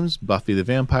Dreams, Buffy the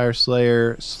Vampire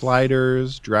Slayer,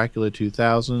 Sliders, Dracula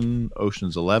 2000,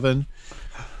 Ocean's 11.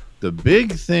 The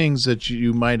big things that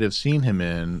you might have seen him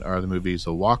in are the movies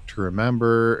A Walk to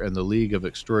Remember and The League of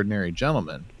Extraordinary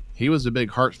Gentlemen. He was a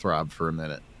big heartthrob for a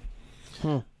minute.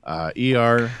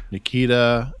 ER,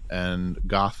 Nikita, and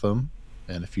Gotham,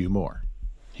 and a few more.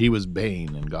 He was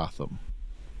Bane in Gotham.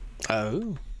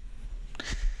 Oh.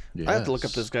 Yes. I have to look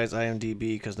up this guy's IMDb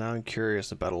because now I'm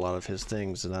curious about a lot of his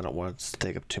things, and I don't want to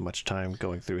take up too much time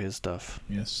going through his stuff.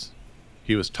 Yes.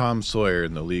 He was Tom Sawyer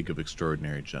in The League of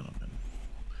Extraordinary Gentlemen.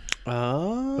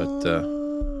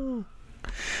 Oh.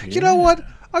 But, you know what?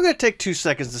 I'm going to take 2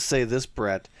 seconds to say this,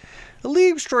 Brett. The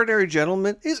League of Extraordinary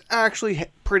Gentlemen is actually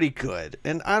pretty good,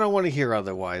 and I don't want to hear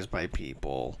otherwise by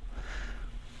people.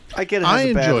 I get it has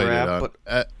a bad rap, but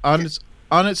on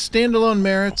its standalone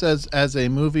merits, as a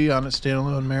movie on its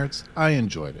standalone merits, I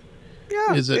enjoyed it.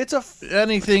 Yeah, Is it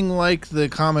anything like the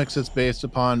comics it's based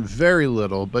upon? Very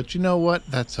little, but you know what?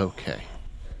 That's okay.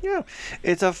 Yeah,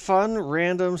 it's a fun,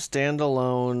 random,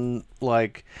 standalone,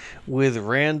 like, with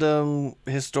random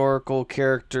historical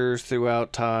characters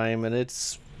throughout time, and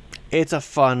it's a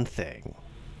fun thing.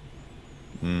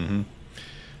 Mm-hmm.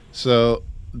 So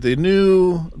the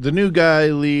new guy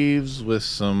leaves with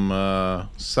some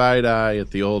side eye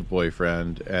at the old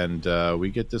boyfriend, and we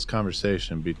get this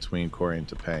conversation between Corey and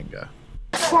Topanga.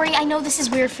 Corey, I know this is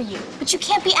weird for you, but you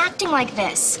can't be acting like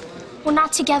this. We're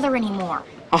not together anymore.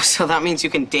 Oh, so that means you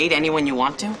can date anyone you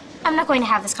want to? I'm not going to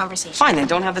have this conversation. Fine, then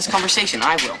don't have this conversation.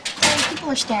 I will. Corey, people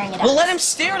are staring at us. Well, let him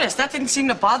stare at us. That didn't seem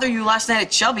to bother you last night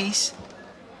at Chubby's.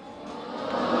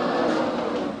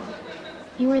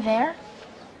 You were there?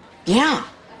 Yeah.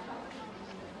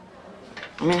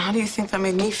 I mean, how do you think that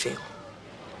made me feel?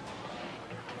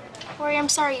 Corey, I'm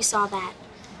sorry you saw that.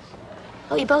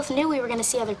 But we both knew we were going to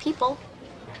see other people.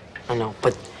 I know,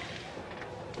 but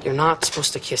you're not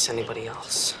supposed to kiss anybody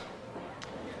else.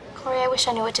 Corey, I wish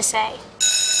I knew what to say.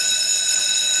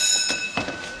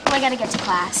 Well, I gotta get to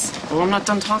class. Well, I'm not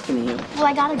done talking to you. Well,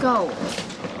 I gotta go.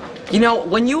 You know,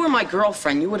 when you were my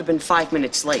girlfriend, you would have been 5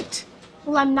 minutes late.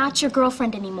 Well, I'm not your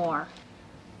girlfriend anymore.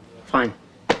 Fine.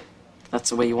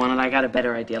 That's the way you want it. I got a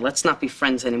better idea. Let's not be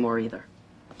friends anymore either.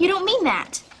 You don't mean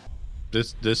that.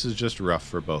 This is just rough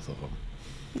for both of them.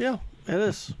 Yeah, it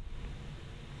is.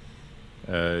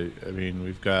 I mean,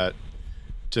 we've got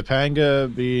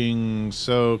Topanga being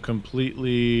so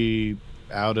completely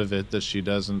out of it that she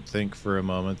doesn't think for a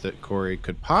moment that Corey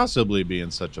could possibly be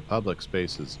in such a public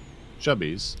space as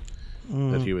Chubby's,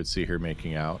 that he would see her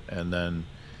making out, and then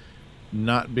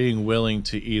not being willing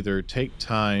to either take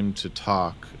time to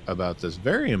talk about this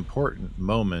very important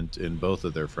moment in both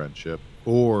of their friendship,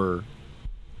 or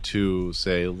to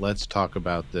say, let's talk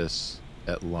about this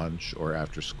at lunch or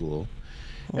after school.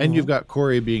 And you've got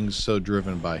Corey being so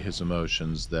driven by his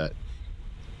emotions that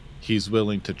he's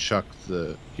willing to chuck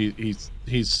the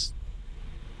he's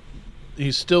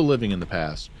still living in the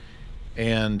past,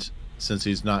 and since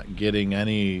he's not getting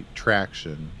any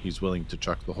traction, he's willing to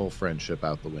chuck the whole friendship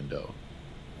out the window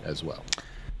as well.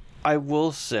 I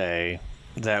will say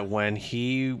that when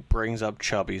he brings up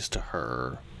Chubby's to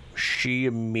her, she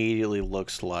immediately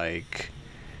looks like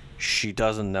she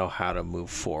doesn't know how to move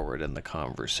forward in the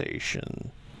conversation.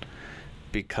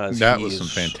 Because that was some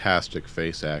fantastic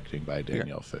face acting by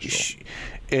Danielle Fishel.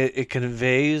 It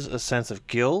conveys a sense of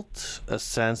guilt, a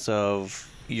sense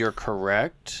of you're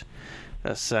correct,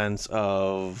 a sense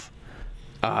of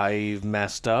I've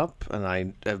messed up, and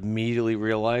I immediately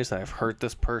realized I've hurt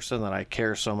this person that I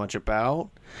care so much about,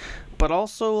 but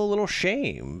also a little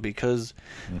shame, because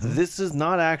this is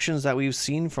not actions that we've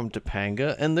seen from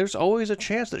Topanga, and there's always a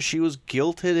chance that she was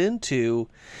guilted into,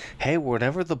 hey,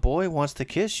 whenever the boy wants to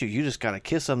kiss you, you just gotta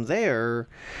kiss him there,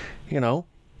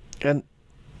 and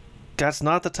that's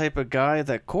not the type of guy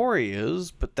that Corey is,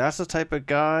 but that's the type of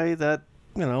guy that,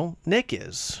 Nick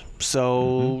is.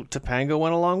 So Topanga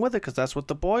went along with it because that's what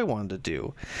the boy wanted to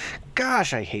do.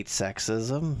 Gosh, I hate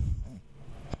sexism.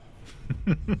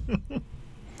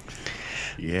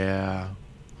 Yeah.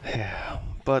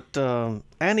 But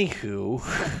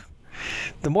anywho,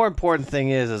 the more important thing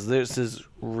is this is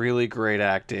really great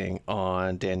acting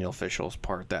on Danielle Fishel's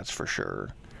part, that's for sure.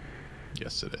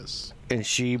 Yes, it is. And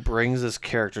she brings this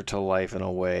character to life in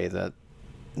a way that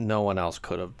no one else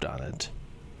could have done it.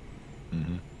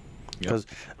 Because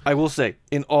I will say,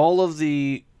 in all of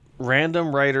the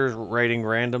random writers writing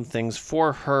random things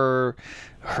for her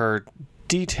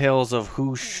details of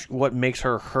what makes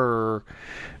her,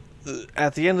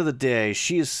 at the end of the day,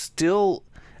 she is still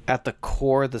at the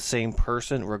core the same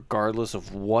person, regardless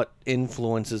of what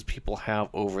influences people have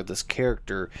over this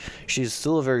character. She's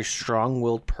still a very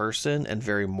strong-willed person and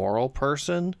very moral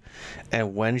person,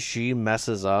 and when she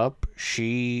messes up,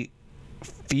 she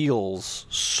feels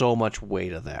so much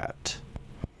weight of that.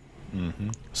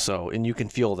 So, and you can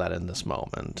feel that in this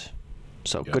moment.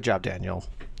 So, good job, Daniel.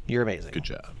 You're amazing. Good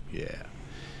job. Yeah.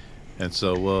 And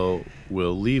so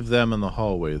we'll leave them in the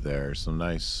hallway there. Some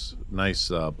nice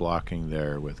blocking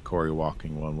there with Corey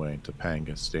walking one way and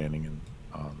Topanga standing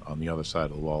on the other side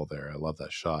of the wall there. I love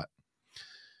that shot.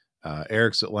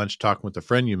 Eric's at lunch talking with the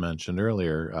friend you mentioned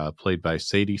earlier, played by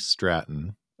Sadie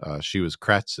Stratton. She was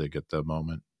Kratzig at that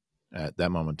moment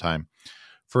in time.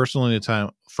 First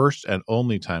and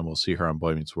only time we'll see her on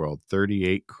Boy Meets World.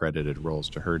 38 credited roles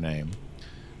to her name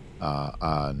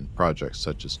on projects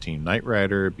such as Team Knight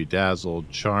Rider, Bedazzled,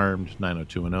 Charmed,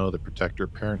 90210, The Protector,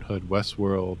 Parenthood,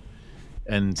 Westworld,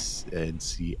 NCIS,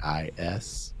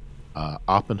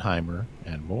 Oppenheimer,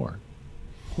 and more.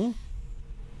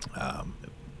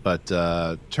 But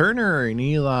Turner and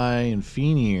Eli and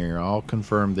Feeney are all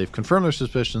confirmed. They've confirmed their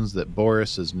suspicions that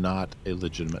Boris is not a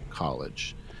legitimate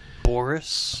college.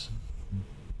 Boris?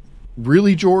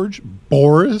 Really, George?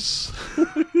 Boris?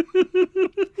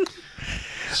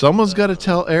 Someone's got to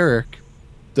tell Eric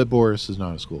that Boris is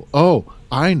not a school. Oh,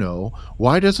 I know.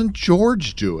 Why doesn't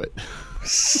George do it?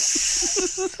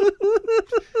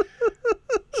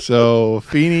 So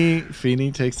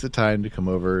Feeney takes the time to come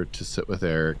over to sit with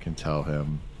Eric and tell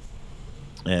him.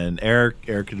 And Eric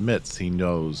admits he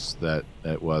knows that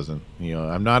it wasn't.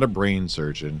 I'm not a brain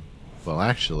surgeon. Well,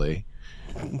 actually,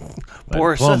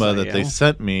 my diploma that they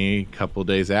sent me a couple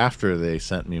days after they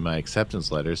sent me my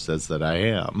acceptance letter says that I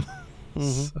am.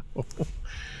 So,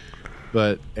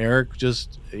 but Eric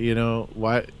just,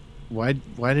 why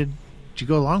did you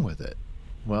go along with it?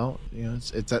 Well,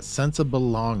 it's that sense of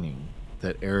belonging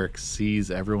that Eric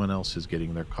sees everyone else who's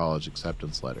getting their college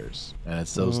acceptance letters, and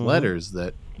it's those letters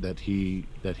that he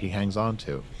hangs on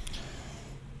to.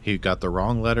 He got the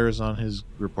wrong letters on his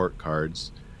report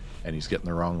cards, and he's getting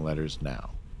the wrong letters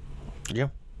now. Yeah.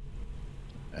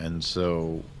 And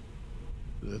so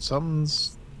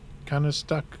something's kind of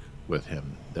stuck with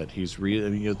him that he's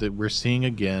that we're seeing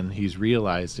again. He's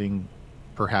realizing,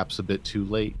 perhaps a bit too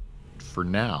late for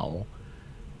now,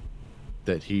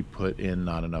 that he put in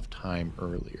not enough time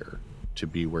earlier to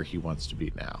be where he wants to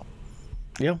be now.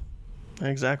 Yeah,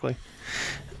 exactly.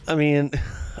 I mean,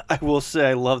 I will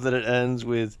say I love that it ends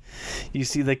with, you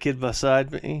see that kid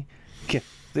beside me?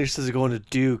 They're just going to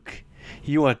Duke.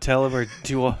 You want to tell him or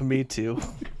do you want me to?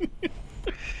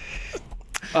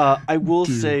 I will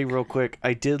say real quick,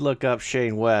 I did look up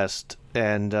Shane West,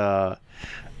 and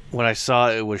when I saw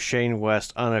it was Shane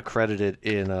West unaccredited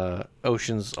in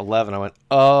Ocean's 11, I went,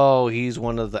 oh, he's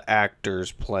one of the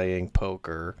actors playing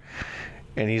poker.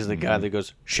 And he's the guy that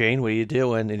goes, Shane, what are you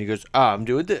doing? And he goes, I'm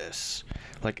doing this.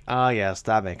 Like, yes,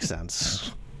 that makes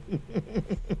sense.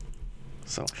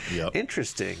 So,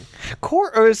 Interesting.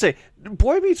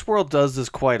 Boy Meets World does this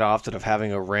quite often of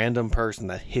having a random person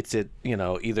that hits it,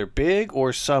 either big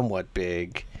or somewhat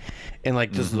big, and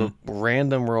like just the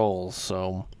random roles.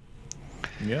 So,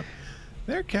 yep,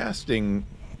 their casting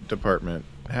department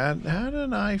had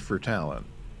an eye for talent.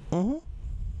 Oh,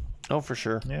 for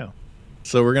sure. Yeah.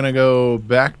 So we're gonna go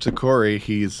back to Corey.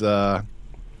 He's hanging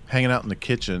out in the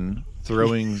kitchen,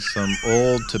 throwing some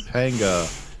old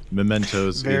Topanga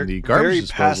mementos in the garbage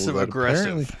disposal. Very passive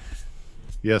aggressive.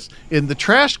 Yes, in the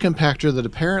trash compactor that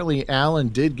apparently Alan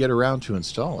did get around to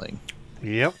installing.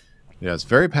 Yep. Yeah, it's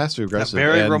very passive aggressive. A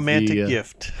very romantic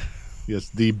gift. Yes,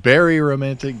 the very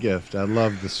romantic gift. I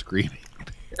love the screaming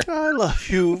bear. I love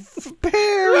you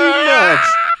very much.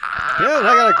 Yeah,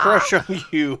 I got a crush on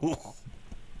you.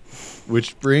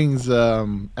 Which brings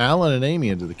Alan and Amy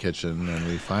into the kitchen, and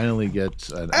we finally get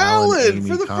an Alan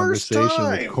and Amy conversation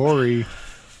with Corey.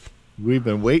 We've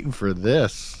been waiting for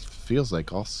this. Feels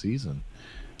like all season.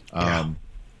 He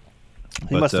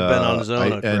must have been on his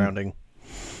own grounding.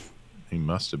 He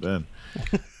must have been.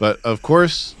 But of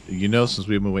course, since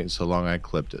we've been waiting so long, I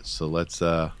clipped it. So let's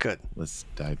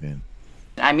dive in.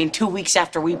 I mean, 2 weeks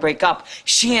after we break up,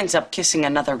 she ends up kissing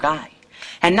another guy.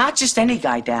 And not just any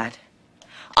guy, Dad.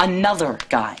 Another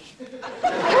guy.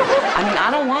 I mean, I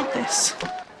don't want this.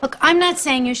 Look, I'm not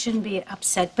saying you shouldn't be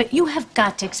upset, but you have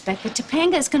got to expect that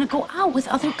Topanga is going to go out with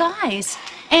other guys.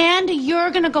 And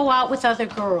you're going to go out with other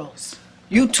girls.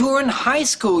 You two are in high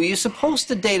school. You're supposed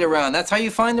to date around. That's how you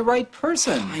find the right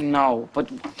person. I know, but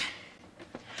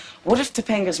what if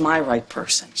Topanga's my right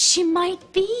person? She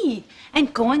might be.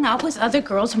 And going out with other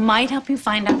girls might help you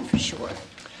find out for sure.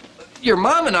 Your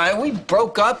mom and I, we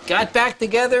broke up, got back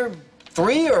together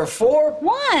 3 or 4?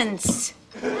 Once.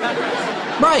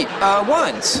 Right,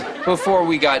 once, before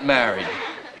we got married.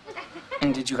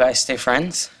 And did you guys stay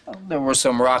friends? Well, there were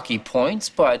some rocky points,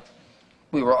 but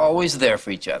we were always there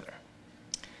for each other.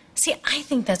 See, I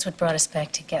think that's what brought us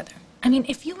back together. I mean,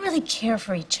 if you really care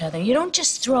for each other, you don't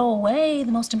just throw away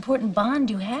the most important bond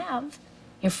you have,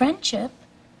 your friendship.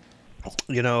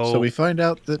 So we find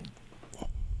out that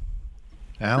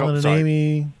Alan and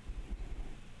Amy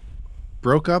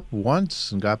broke up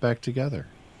once and got back together.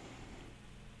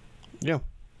 Yeah.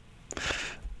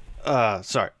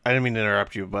 Sorry, I didn't mean to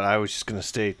interrupt you, but I was just going to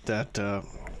state that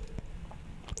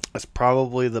that's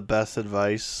probably the best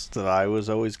advice that I was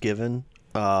always given,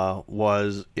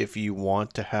 was if you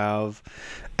want to have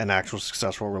an actual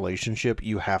successful relationship,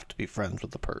 you have to be friends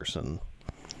with the person.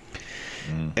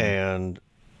 And,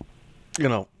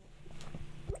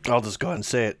 I'll just go ahead and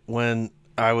say it. When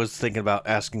I was thinking about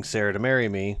asking Sarah to marry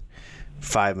me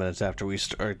 5 minutes after we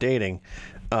started dating,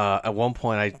 at one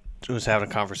point I was having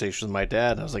a conversation with my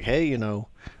dad, and I was like, hey,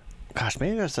 gosh,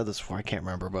 maybe I said this before. I can't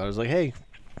remember, but I was like, hey,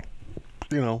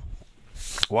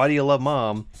 why do you love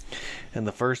Mom? And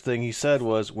the first thing he said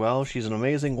was, well, she's an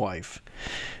amazing wife.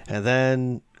 And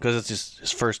then, because it's just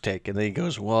his first take, and then he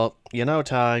goes, well,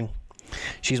 Ty,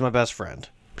 she's my best friend.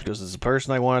 Because it's the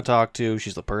person I want to talk to,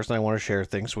 she's the person I want to share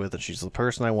things with, and she's the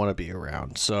person I want to be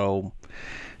around. So,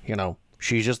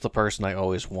 she's just the person I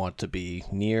always want to be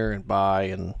near and by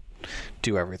and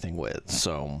do everything with.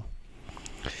 So,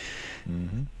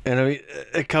 and I mean,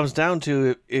 it comes down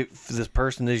to if this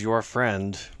person is your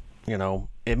friend,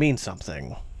 it means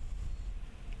something.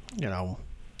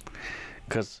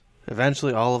 Because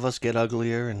eventually all of us get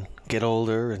uglier and get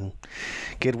older and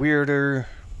get weirder,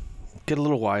 get a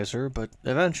little wiser, but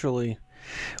eventually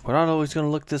we're not always going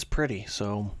to look this pretty.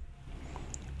 So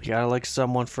you got to like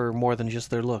someone for more than just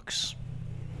their looks.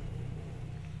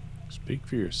 Speak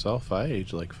for yourself. I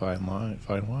age like fine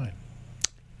wine.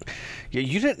 Yeah,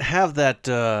 you didn't have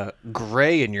that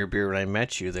gray in your beard when I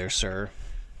met you there, sir.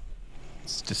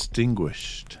 It's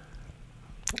distinguished.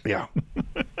 Yeah.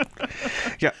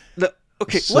 Yeah.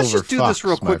 Okay, Silver let's just do fox, this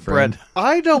real quick, friend. Brett.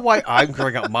 I know why I'm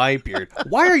growing out my beard.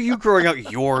 Why are you growing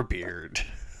out your beard?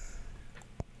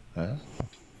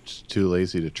 Just too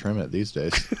lazy to trim it these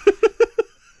days.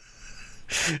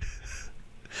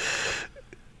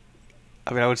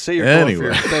 I mean, I would say you're going for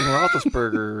your Ben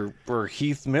Roethlisberger or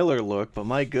Heath Miller look, but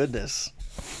my goodness.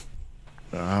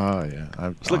 Oh, yeah.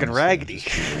 It's looking raggedy. It's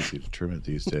too lazy to trim it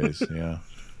these days, yeah.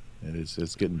 It is.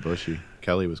 It's getting bushy.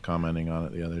 Kelly was commenting on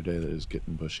it the other day that it's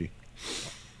getting bushy.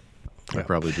 I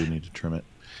probably do need to trim it.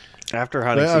 After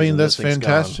hunting season, I mean, that's this thing's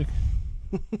fantastic.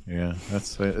 Yeah,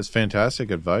 it's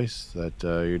fantastic advice that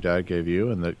your dad gave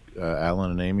you, and that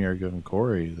Alan and Amy are giving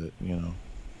Corey. That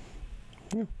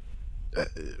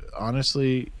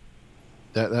honestly,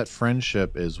 that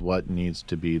friendship is what needs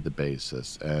to be the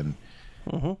basis. And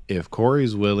if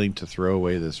Corey's willing to throw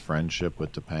away this friendship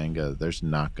with Topanga, there's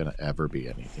not going to ever be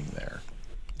anything there.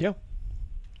 Yeah.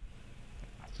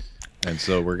 And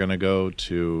so we're going to go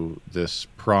to this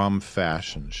prom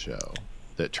fashion show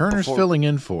that Turner's filling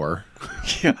in for.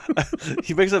 Yeah,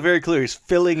 he makes it very clear he's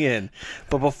filling in.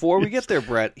 But before we get there,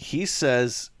 Brett, he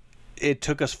says it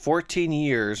took us 14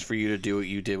 years for you to do what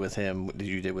you did with him, what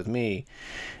you did with me.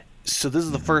 So this is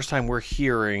the first time we're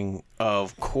hearing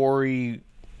of Corey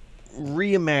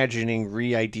reimagining,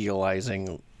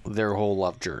 re-idealizing their whole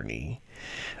love journey.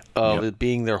 Of it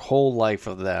being their whole life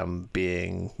of them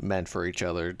being meant for each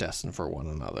other, destined for one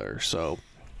another. So,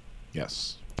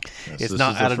 yes, it's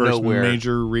not out of nowhere.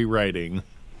 Major rewriting.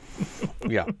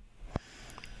 Yeah,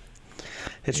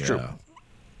 it's true.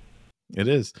 It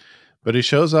is. But he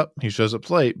shows up. He shows up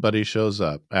late, but he shows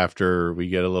up after we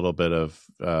get a little bit of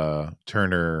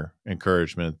Turner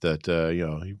encouragement that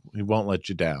he won't let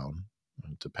you down.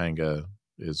 Topanga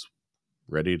is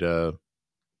ready to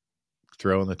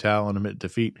throw in the towel and admit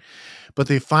defeat, but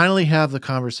they finally have the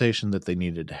conversation that they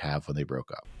needed to have when they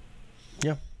broke up.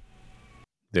 Yeah,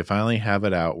 they finally have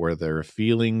it out where their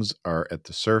feelings are at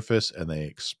the surface and they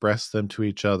express them to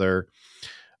each other.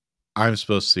 I'm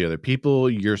supposed to see other people.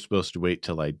 You're supposed to wait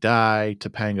till I die.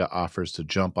 Topanga offers to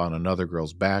jump on another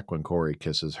girl's back when Corey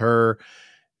kisses her.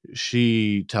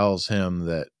 She tells him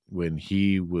that when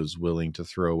he was willing to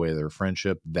throw away their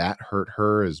friendship, that hurt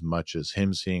her as much as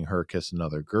him seeing her kiss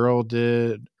another girl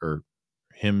did, or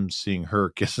him seeing her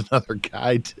kiss another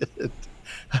guy did.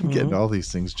 I'm getting all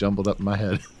these things jumbled up in my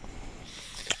head.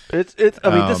 It's. I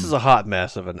mean, this is a hot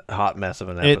mess of an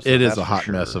episode. It is a hot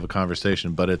mess of a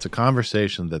conversation, but it's a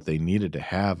conversation that they needed to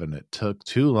have, and it took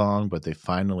too long, but they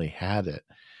finally had it.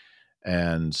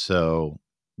 And so,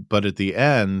 but at the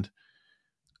end,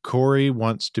 Corey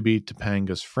wants to be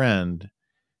Topanga's friend,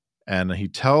 and he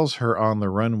tells her on the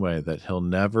runway that he'll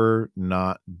never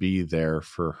not be there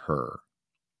for her.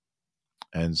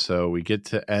 And so we get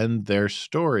to end their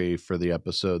story for the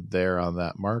episode there on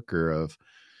that marker of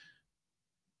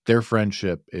their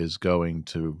friendship is going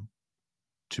to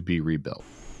be rebuilt,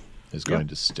 is going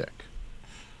to stick.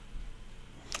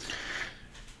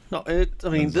 No, I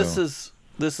mean, this is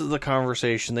the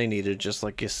conversation they needed, just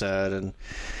like you said, and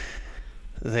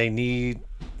they need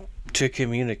to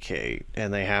communicate,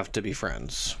 and they have to be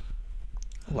friends.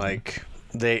 Like,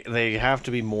 they have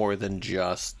to be more than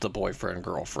just the boyfriend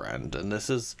girlfriend, and this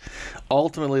is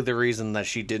ultimately the reason that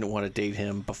she didn't want to date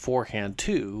him beforehand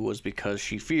too, was because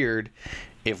she feared,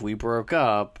 if we broke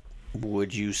up,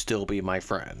 would you still be my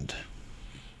friend?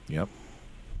 Yep.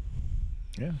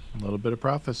 Yeah, a little bit of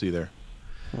prophecy there.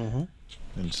 And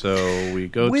so we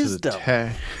go to the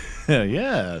tag.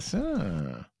 Yes.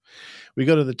 We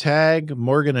go to the tag.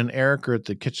 Morgan and Eric are at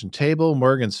the kitchen table.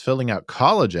 Morgan's filling out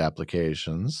college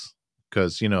applications.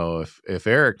 because, if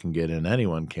Eric can get in,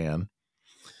 anyone can.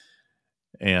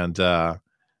 And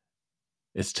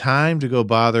it's time to go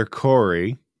bother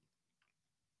Corey.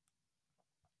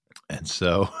 And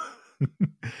so,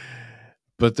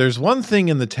 but there's one thing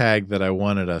in the tag that I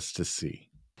wanted us to see.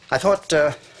 I thought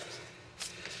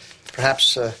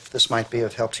perhaps this might be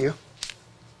of help to you.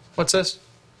 What's this?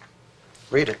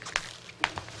 Read it.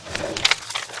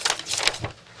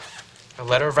 A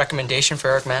letter of recommendation for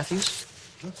Eric Matthews?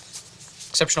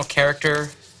 Exceptional character,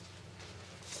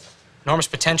 enormous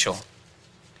potential.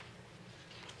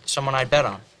 Someone I'd bet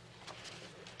on.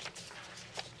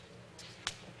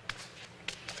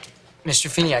 Mr.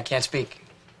 Feeney, I can't speak.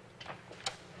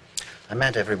 I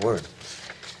meant every word.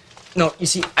 No, you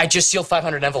see, I just sealed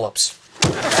 500 envelopes.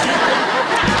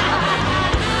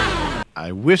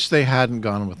 I wish they hadn't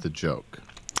gone with the joke.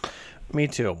 Me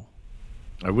too.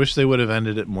 I wish they would have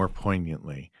ended it more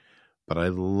poignantly. But I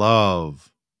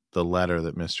love the letter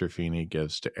that Mr. Feeney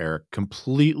gives to Eric,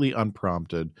 completely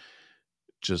unprompted.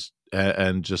 Just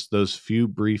those few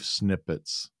brief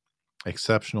snippets.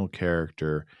 Exceptional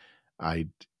character.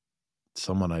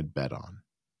 Someone I'd bet on.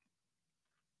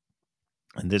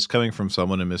 And this coming from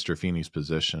someone in Mr. Feeney's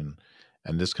position,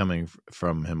 and this coming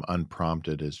from him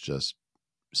unprompted, is just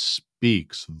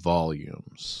speaks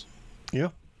volumes.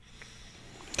 Yeah.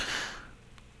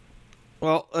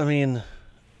 Well, I mean,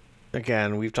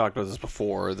 again, we've talked about this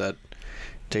before, that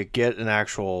to get an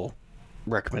actual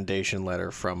recommendation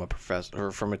letter from a professor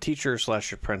or from a teacher / a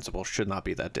principal should not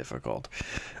be that difficult.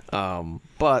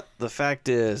 But the fact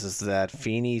is that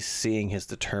Feeney's seeing his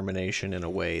determination in a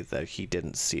way that he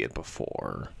didn't see it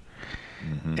before.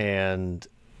 Mm-hmm. And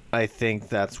I think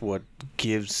that's what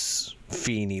gives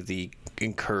Feeney the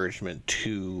encouragement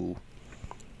to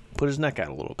put his neck out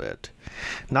a little bit.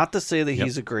 Not to say that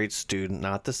he's a great student,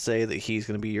 not to say that he's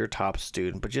going to be your top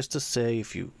student, but just to say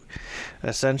if you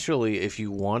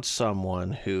want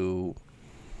someone who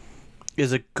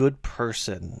is a good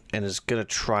person and is going to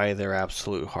try their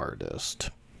absolute hardest,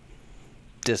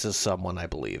 this is someone I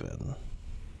believe in.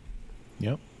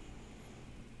 Yep.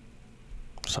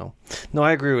 So, no,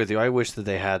 I agree with you. I wish that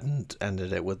they hadn't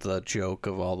ended it with the joke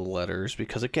of all the letters,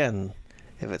 because again,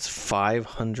 if it's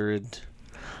 500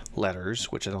 letters,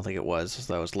 which I don't think it was,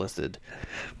 that was listed,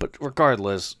 but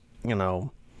regardless,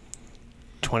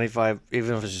 25,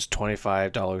 even if it's just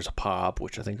 $25 a pop,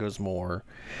 which I think it was more,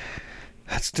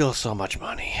 that's still so much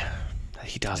money that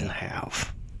he doesn't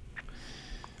have.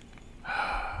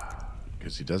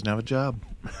 Because he doesn't have a job.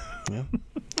 Yeah.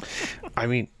 I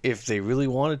mean, if they really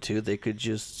wanted to, they could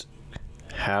just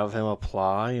have him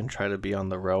apply and try to be on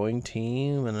the rowing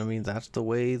team, and I mean, that's the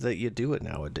way that you do it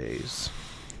nowadays.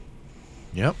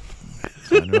 Yep.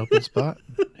 Find an open spot.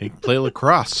 He can play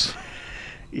lacrosse.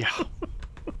 Yeah.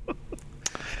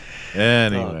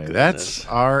 Anyway, that's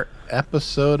our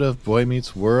episode of Boy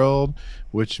Meets World,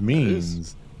 which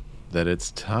means that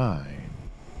it's time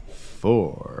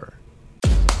for...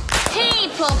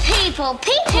 People.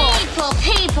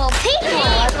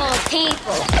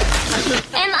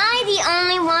 Am I the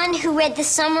only one who read the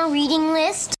summer reading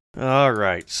list? All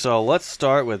right, so let's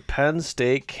start with Penn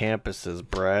State campuses,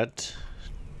 Brett.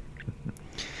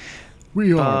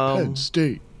 We are Penn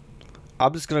State.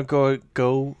 I'm just going to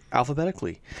go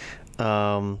alphabetically.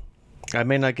 I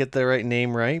may not get the right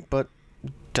name right, but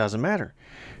doesn't matter.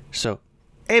 So,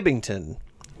 Abington.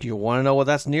 Do you want to know what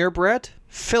that's near, Brett?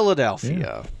 Philadelphia.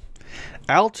 Yeah.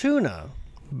 Altoona.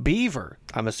 Beaver.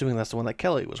 I'm assuming that's the one that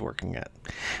Kelly was working at.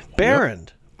 Barron.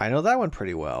 Yep. I know that one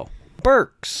pretty well.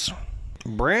 Berks.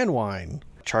 Brandywine.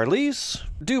 Charlize.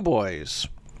 DuBois.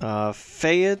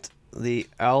 Fayette. The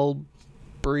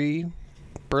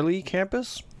Burley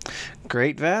campus.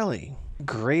 Great Valley.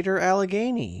 Greater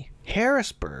Allegheny.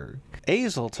 Harrisburg.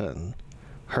 Hazleton.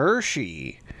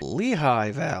 Hershey.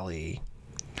 Lehigh Valley.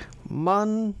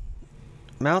 Mount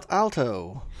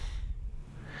Alto.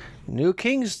 New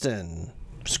Kingston.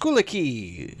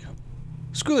 Schuylkill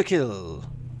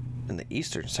in the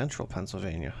eastern central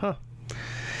Pennsylvania.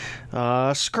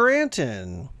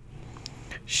 Scranton.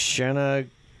 Shenango.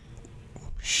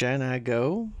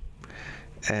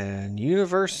 And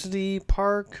University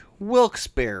Park.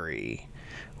 Wilkes-Barre.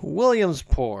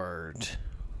 Williamsport.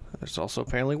 There's also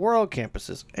apparently World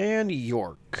campuses. And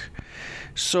York.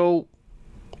 So,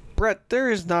 Brett, there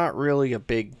is not really a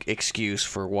big excuse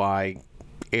for why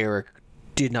Eric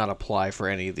did not apply for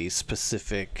any of these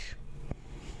specific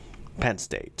Penn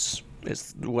States,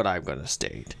 is what I'm going to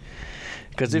state.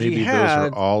 Because if he had,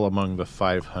 those are all among the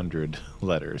 500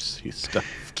 letters he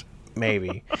stuffed.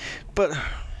 Maybe. But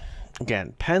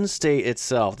again, Penn State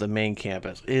itself, the main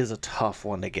campus, is a tough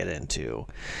one to get into.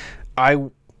 I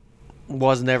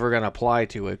was never going to apply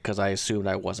to it because I assumed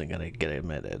I wasn't going to get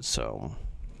admitted. So,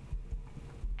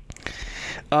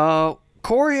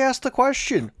 Corey asked the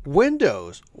question,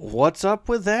 Windows, what's up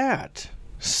with that?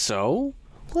 So,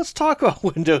 let's talk about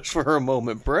windows for a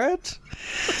moment, Brett.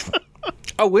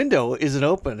 A window is an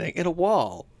opening in a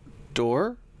wall,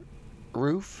 door,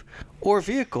 roof, or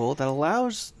vehicle that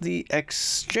allows the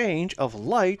exchange of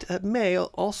light that may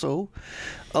also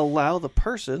allow the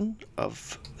person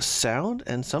of sound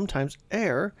and sometimes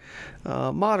air.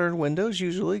 Modern windows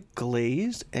usually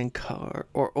glazed and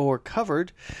or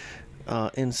covered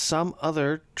in some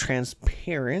other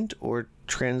transparent or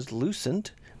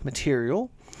translucent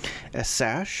material. A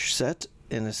sash set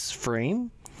in a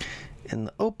frame in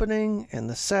the opening and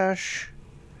the sash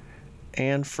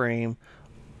and frame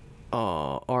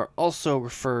are also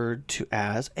referred to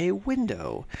as a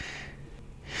window.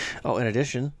 In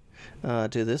addition to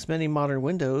this, many modern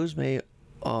windows may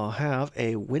have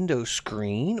a window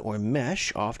screen or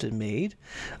mesh, often made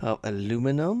of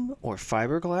aluminum or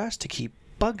fiberglass to keep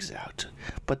bugs out,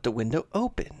 but the window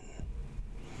open.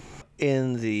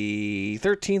 In the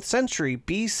 13th century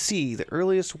BC, the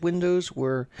earliest windows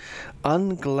were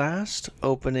unglassed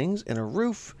openings in a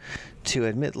roof to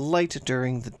admit light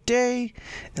during the day,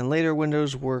 and later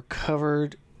windows were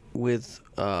covered with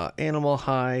animal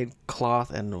hide, cloth,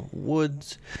 and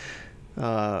woods.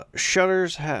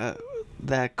 Shutters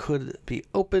that could be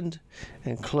opened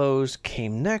and closed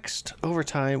came next. Over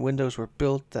time, windows were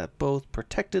built that both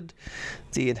protected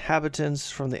the inhabitants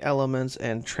from the elements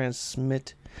and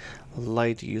transmit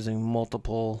light using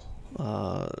multiple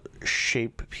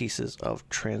shape pieces of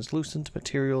translucent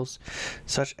materials,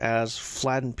 such as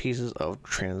flattened pieces of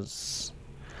translucent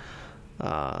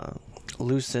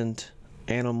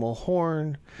animal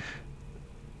horn,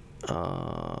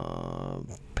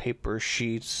 paper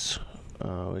sheets,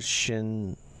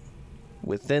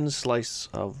 with thin slice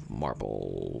of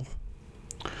marble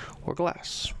or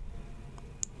glass.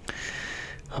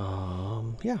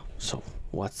 So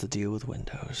what's the deal with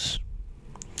windows?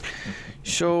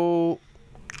 So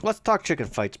let's talk chicken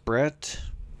fights, Brett.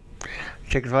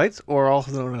 Chicken fights, or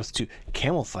also known as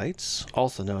camel fights,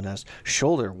 also known as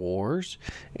shoulder wars,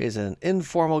 is an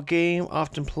informal game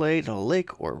often played in a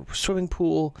lake or swimming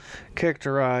pool,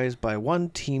 characterized by one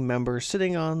team member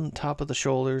sitting on top of the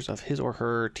shoulders of his or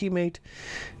her teammate,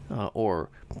 or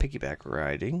piggyback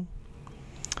riding.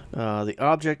 The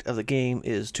object of the game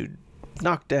is to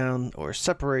knock down or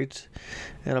separate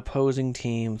an opposing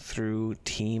team through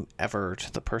team effort.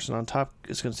 The person on top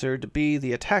is considered to be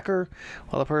the attacker,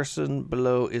 while the person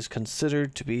below is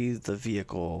considered to be the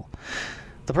vehicle.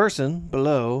 The person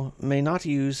below may not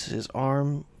use his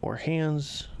arm or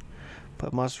hands,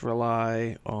 but must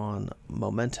rely on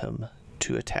momentum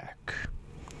to attack.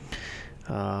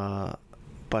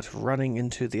 But running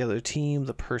into the other team,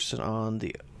 the person on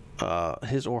the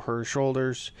his or her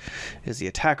shoulders is the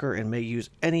attacker and may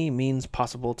use any means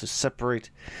possible to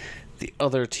separate the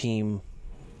other team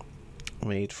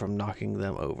mate from knocking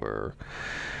them over.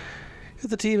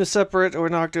 If the team is separate or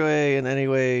knocked away in any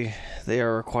way, they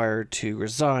are required to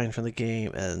resign from the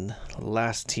game, and the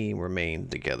last team remain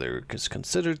together is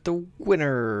considered the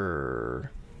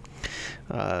winner.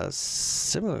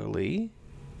 Similarly,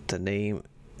 the name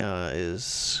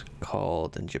is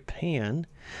called in Japan,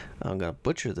 I'm going to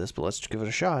butcher this, but let's give it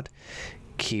a shot,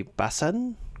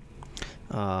 Kibasan,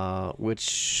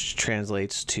 which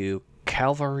translates to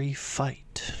cavalry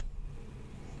fight.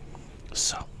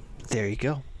 So, there you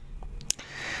go.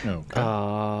 Okay.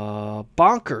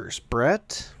 Bonkers,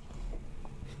 Brett.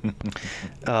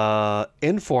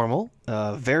 Informal,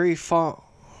 very fond,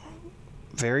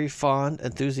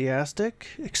 enthusiastic,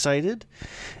 excited.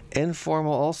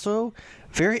 Informal also,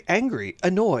 very angry,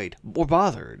 annoyed, or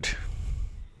bothered.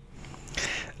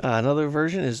 Another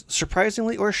version is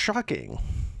surprisingly or shocking.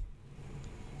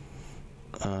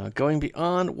 Going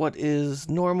beyond what is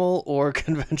normal or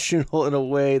conventional in a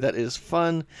way that is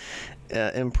fun,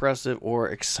 impressive, or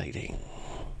exciting.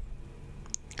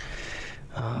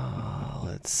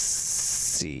 Let's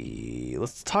see.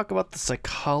 Let's talk about the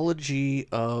psychology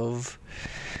of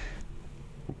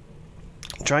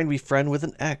trying to be friend with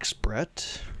an ex,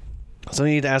 Brett.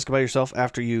 Something you need to ask about yourself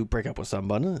after you break up with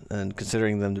someone and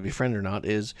considering them to be friend or not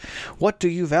is, what do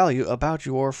you value about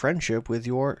your friendship with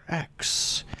your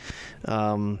ex?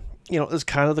 It's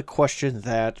kind of the question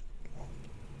that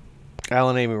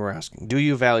Alan and Amy were asking. Do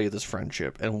you value this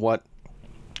friendship, and what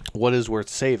is worth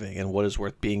saving and what is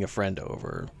worth being a friend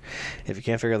over? If you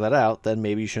can't figure that out, then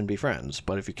maybe you shouldn't be friends.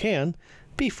 But if you can,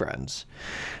 be friends.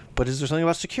 But is there something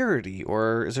about security,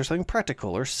 or is there something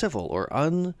practical or civil or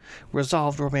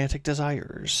unresolved romantic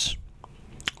desires?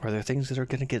 Are there things that are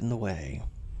going to get in the way?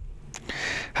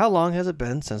 How long has it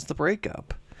been since the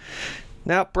breakup?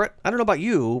 Now, Brett, I don't know about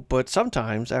you, but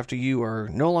sometimes after you are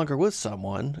no longer with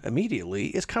someone, immediately,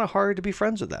 it's kind of hard to be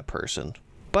friends with that person.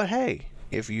 But hey,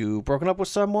 if you've broken up with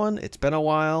someone, it's been a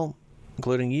while,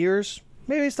 including years,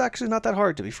 maybe it's actually not that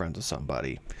hard to be friends with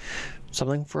somebody.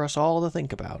 Something for us all to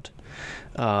think about.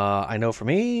 I know for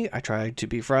me, I tried to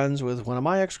be friends with one of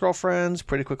my ex-girlfriends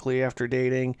pretty quickly after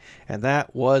dating, and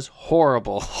that was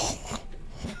horrible.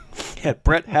 And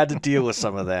Brett had to deal with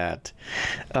some of that.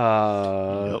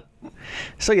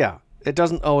 So yeah, it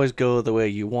doesn't always go the way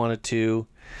you want it to,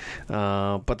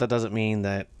 but that doesn't mean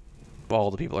that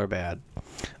all the people are bad.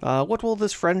 What will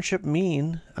this friendship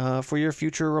mean for your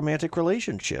future romantic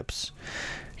relationships?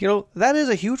 You know, that is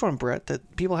a huge one, Brett,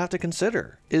 that people have to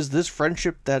consider. Is this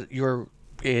friendship that you're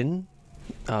in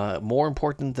more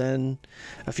important than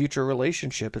a future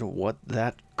relationship and what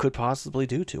that could possibly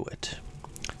do to it?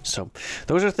 So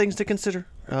those are things to consider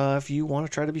if you want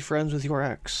to try to be friends with your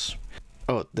ex.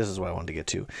 Oh, this is what I wanted to get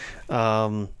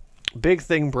to. Big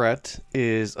thing, Brett,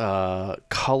 is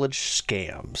college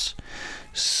scams.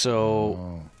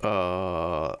 So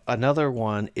another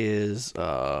one is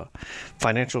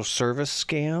financial service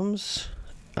scams.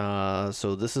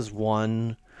 So this is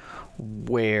one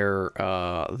where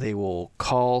they will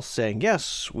call saying,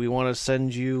 yes, we want to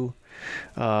send you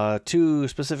to a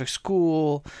specific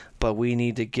school, but we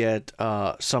need to get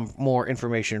some more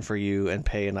information for you and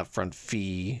pay an upfront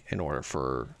fee in order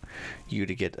for you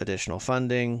to get additional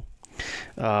funding.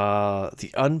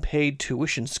 The unpaid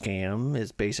tuition scam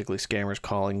is basically scammers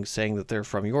calling, saying that they're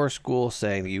from your school,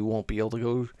 saying that you won't be able to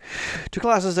go to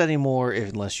classes anymore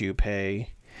unless you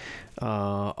pay.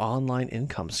 Online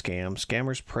income scam.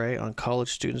 Scammers prey on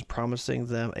college students, promising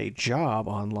them a job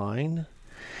online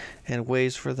and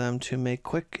ways for them to make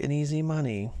quick and easy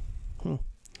money.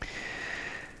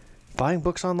 Buying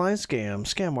books online scam.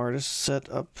 Scam artists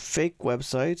set up fake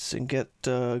websites and get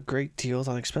great deals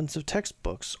on expensive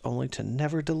textbooks, only to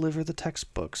never deliver the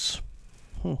textbooks.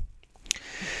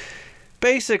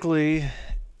 Basically,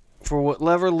 for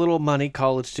whatever little money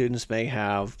college students may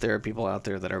have, there are people out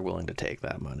there that are willing to take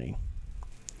that money.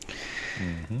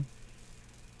 Mm-hmm.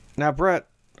 Now, Brett,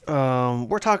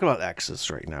 we're talking about exes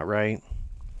right now, right?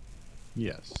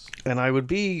 Yes. And I would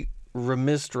be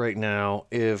remiss right now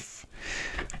if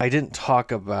I didn't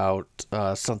talk about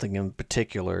something in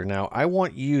particular. Now, I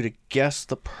want you to guess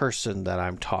the person that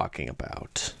I'm talking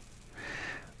about.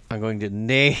 I'm going to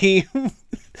name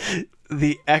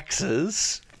the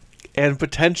exes and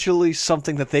potentially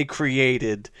something that they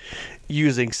created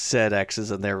using said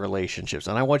exes in their relationships.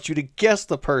 And I want you to guess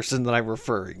the person that I'm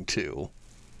referring to.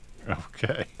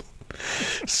 Okay.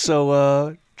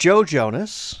 So, Joe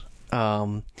Jonas.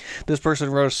 This person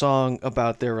wrote a song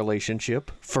about their relationship,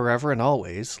 Forever and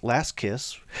Always, Last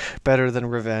Kiss, Better Than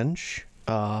Revenge,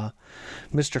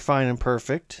 Mr. Fine and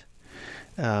Perfect,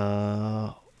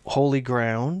 Holy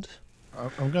Ground.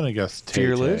 I'm going to guess Tay-Tay.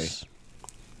 Fearless.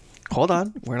 Hold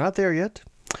on, we're not there yet.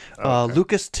 Okay.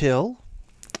 Lucas Till,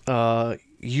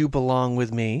 You Belong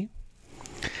With Me,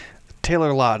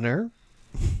 Taylor Lautner,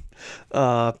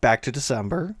 Back to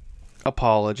December,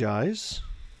 Apologize,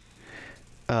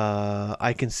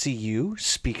 I Can See You,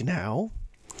 Speak Now,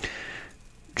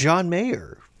 John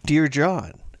Mayer, Dear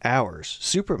John, Ours,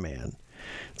 Superman,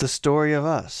 The Story of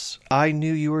Us, I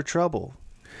Knew You Were Trouble,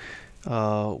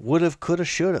 Would've, Coulda,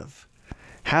 Should've,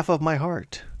 Half of My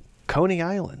Heart, Coney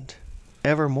Island,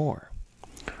 Evermore,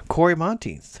 Corey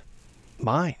Monteith,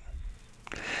 Mine,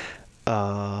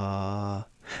 not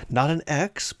an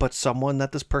ex, but someone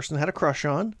that this person had a crush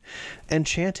on,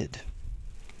 Enchanted,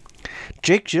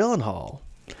 Jake Gyllenhaal,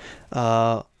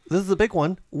 this is the big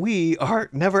one, We Are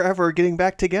Never Ever Getting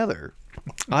Back Together,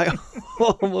 I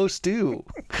Almost Do,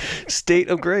 State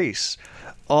of Grace,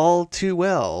 All Too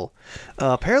Well.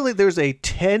 Apparently there's a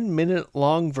 10-minute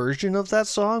long version of that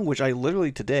song, which I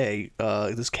literally today,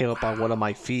 this came up on one of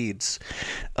my feeds.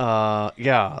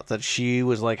 That she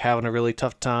was like having a really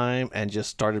tough time and just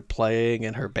started playing,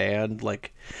 and her band,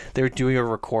 like they were doing a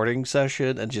recording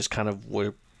session and just kind of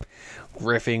were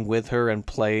riffing with her and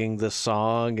playing the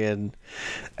song, and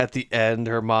at the end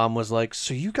her mom was like,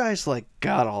 so you guys like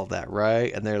got all that,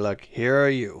 right? And they're like, here are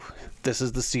you, this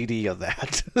is the CD of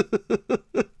that.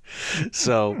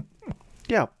 So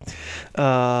yeah.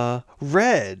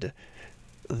 Red,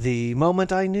 The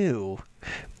Moment I Knew,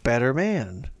 Better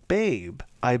Man, Babe,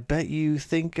 I Bet You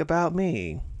Think About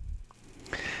Me,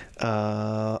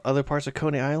 other parts of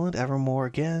Coney Island, Evermore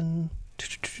Again.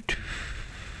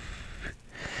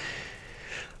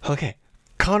 Okay,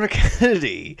 Connor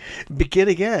Kennedy, Begin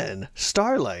Again,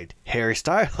 Starlight, Harry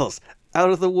Styles, out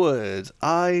of the woods.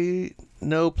 I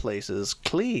know places.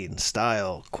 Clean.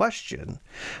 Style. Question.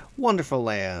 Wonderful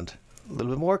land. A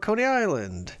little bit more Coney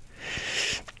Island.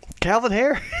 Calvin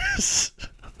Harris.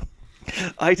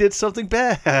 I did something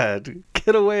bad.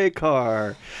 Getaway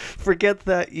car. Forget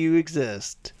that you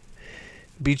exist.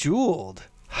 Bejeweled.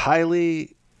 High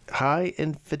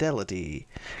infidelity.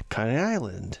 Coney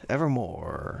Island.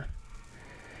 Evermore.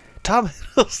 Tom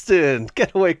Hiddleston.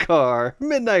 Getaway car.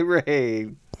 Midnight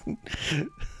Rain.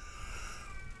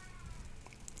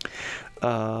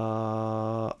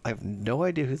 I have no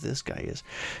idea who this guy is.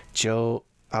 Joe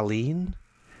Aline.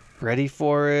 Ready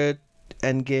for it.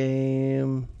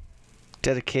 Endgame.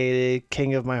 Dedicated.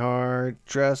 King of my heart.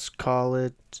 Dress. Call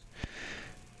it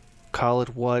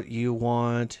what you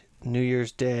want. New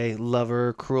Year's Day.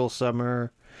 Lover. Cruel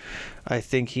Summer. I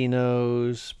think he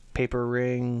knows. Paper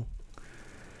Ring.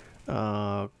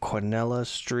 Quinella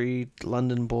Street.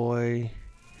 London Boy.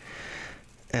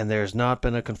 And there's not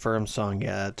been a confirmed song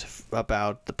yet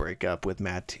about the breakup with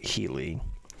Matt Healy.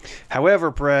 However,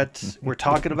 Brett, we're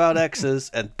talking about exes,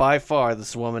 and by far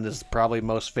this woman is probably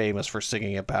most famous for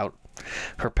singing about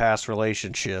her past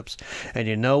relationships. And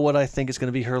you know what I think is going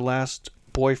to be her last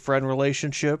boyfriend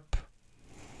relationship?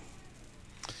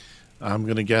 I'm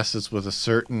going to guess it's with a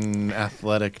certain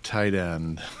athletic tight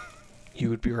end. You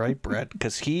would be right, Brett,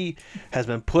 because he has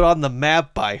been put on the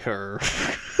map by her.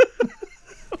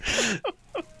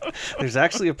 There's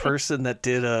actually a person that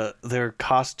did their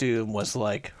costume was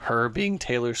like her being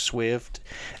Taylor Swift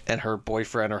and her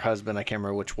boyfriend or husband, I can't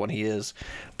remember which one he is,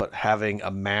 but having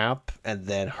a map and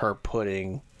then her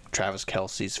putting Travis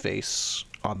Kelce's face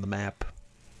on the map.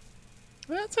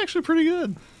 That's actually pretty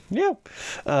good. Yeah.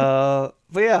 But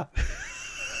yeah.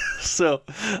 So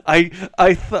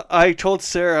I told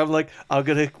Sarah, I'm like, I'm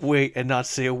going to wait and not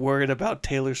say a word about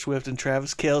Taylor Swift and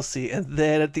Travis Kelce. And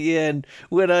then at the end,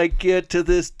 when I get to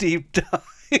this deep dive,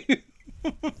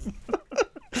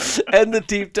 and the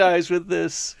deep dives with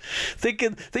this,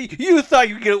 thinking that you thought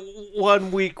you could get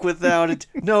 1 week without it.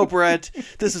 No, Brett,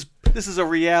 this is a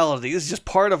reality. This is just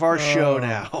part of our show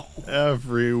now.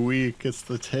 Every week, it's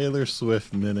the Taylor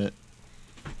Swift minute.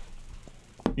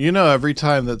 You know, every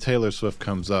time that Taylor Swift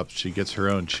comes up, she gets her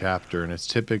own chapter, and it's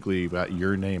typically about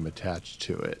your name attached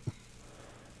to it.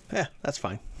 Yeah, that's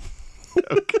fine.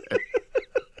 Okay.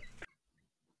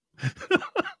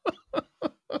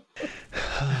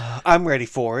 I'm ready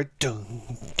for it. Doom,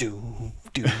 doom,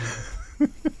 doom.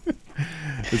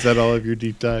 Is that all of your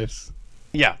deep dives?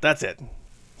 Yeah, that's it.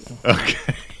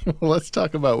 Okay. Well, let's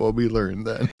talk about what we learned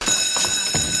then.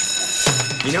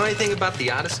 You know anything about the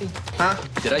Odyssey? Huh?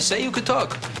 Did I say you could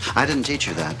talk? I didn't teach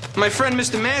you that. My friend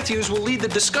Mr. Matthews will lead the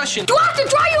discussion. Do I have to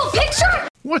draw you a picture?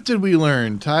 What did we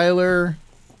learn, Tyler?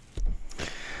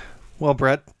 Well,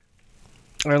 Brett,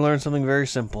 I learned something very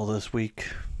simple this week.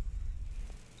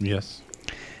 Yes.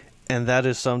 And that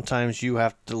is sometimes you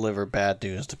have to deliver bad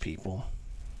news to people.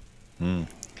 And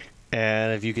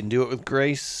if you can do it with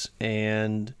grace,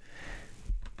 and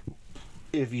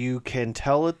if you can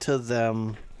tell it to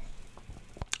them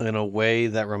in a way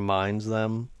that reminds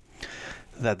them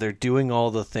that they're doing all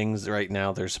the things right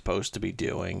now they're supposed to be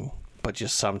doing, but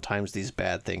just sometimes these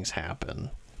bad things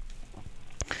happen.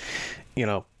 You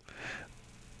know,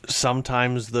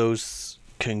 sometimes those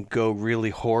can go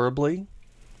really horribly,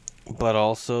 but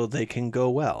also they can go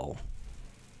well.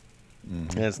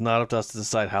 And it's not up to us to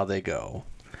decide how they go.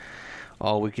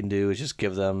 All we can do is just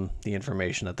give them the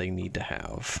information that they need to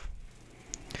have.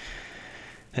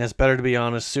 And it's better to be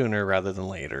honest sooner rather than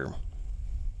later.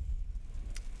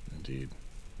 Indeed.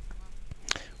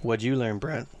 What'd you learn,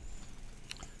 Brent?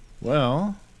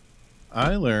 Well,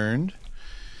 I learned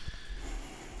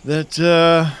that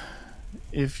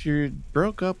if you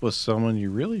broke up with someone, you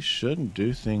really shouldn't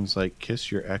do things like kiss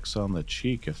your ex on the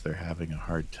cheek if they're having a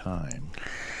hard time.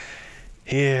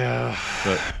 Yeah.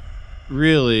 But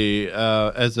really,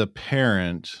 as a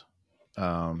parent,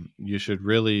 you should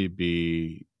really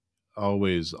be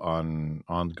always on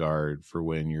guard for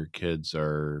when your kids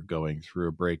are going through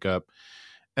a breakup,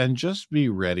 and just be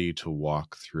ready to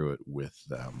walk through it with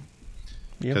them.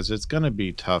 Because it's going to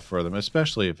be tough for them,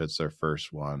 especially if it's their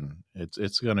first one.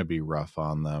 It's going to be rough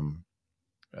on them.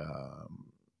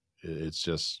 It's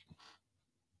just,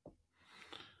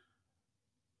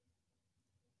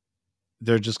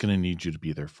 they're just going to need you to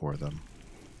be there for them.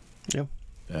 Yep.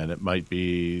 And it might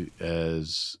be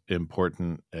as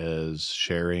important as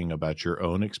sharing about your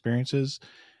own experiences,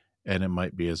 and it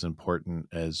might be as important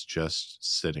as just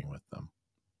sitting with them.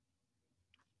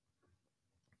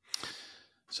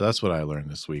 So that's what I learned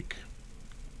this week.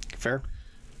 Fair.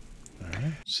 All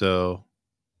right. So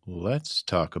let's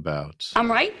talk about...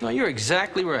 I'm right? No, you're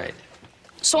exactly right.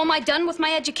 So am I done with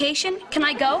my education? Can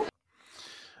I go?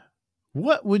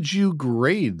 What would you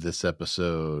grade this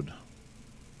episode?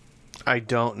 I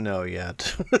don't know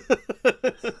yet.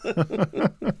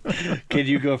 Can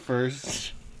you go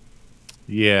first?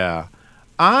 Yeah.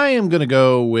 I am going to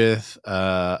go with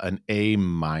an A-.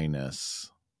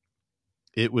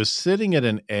 It was sitting at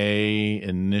an A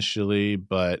initially,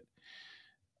 but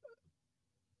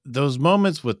those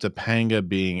moments with Topanga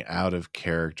being out of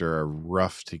character are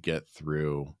rough to get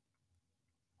through.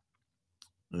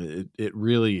 It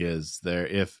really is. There,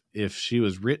 if she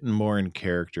was written more in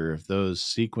character, if those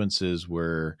sequences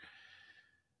were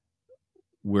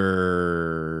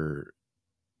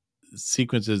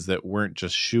sequences that weren't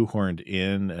just shoehorned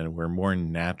in and were more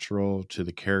natural to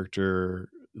the character,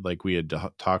 like we had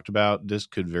talked about, this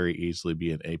could very easily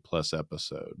be an A+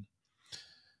 episode.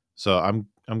 So I'm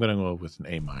going to go with an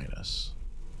A-.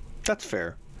 That's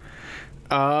fair.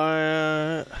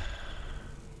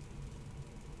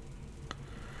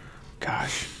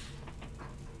 Gosh.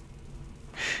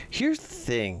 Here's the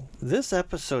thing. This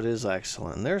episode is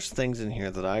excellent. There's things in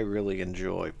here that I really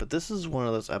enjoy, but this is one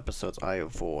of those episodes I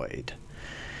avoid.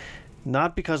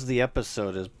 Not because the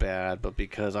episode is bad, but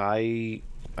because I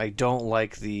don't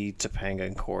like the Topanga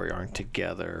and Cory aren't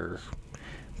together,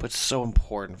 but it's so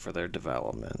important for their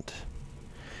development.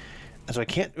 And so I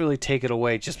can't really take it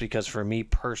away just because for me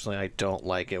personally, I don't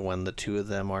like it when the two of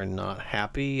them are not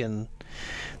happy and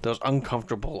those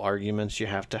uncomfortable arguments you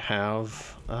have to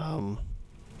have.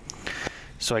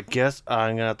 So I guess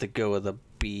I'm going to have to go with a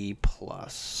B+.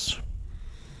 Because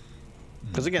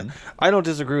again, I don't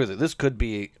disagree with it. This could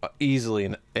be easily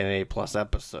an A+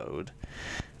 episode.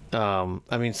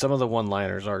 I mean, some of the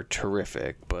one-liners are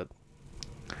terrific, but,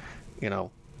 you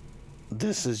know,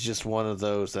 this is just one of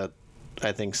those that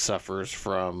I think suffers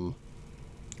from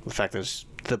the fact that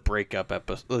the breakup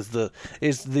episode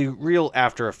is the real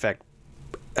after effect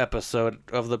episode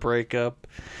of the breakup,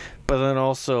 but then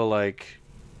also, like,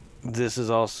 this is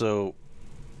also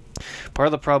part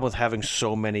of the problem with having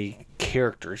so many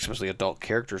characters, especially adult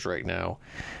characters right now.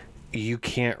 You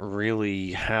can't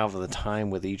really have the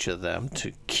time with each of them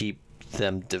to keep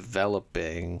them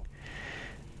developing.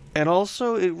 And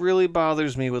also, it really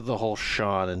bothers me with the whole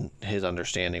Sean and his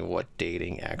understanding of what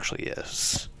dating actually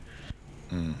is.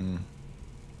 Mm-hmm.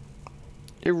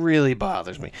 It really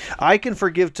bothers me. I can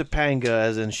forgive Topanga,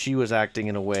 as in she was acting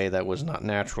in a way that was not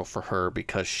natural for her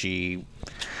because she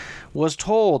was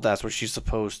told that's what she's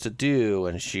supposed to do,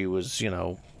 and she was, you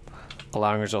know,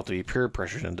 allowing herself to be peer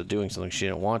pressured into doing something she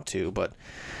didn't want to. But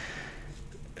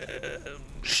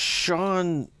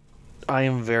Sean, I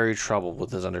am very troubled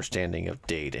with his understanding of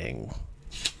dating.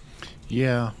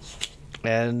 Yeah.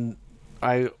 And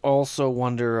I also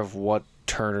wonder of what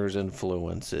Turner's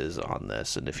influence is on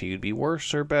this, and if he would be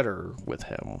worse or better with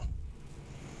him.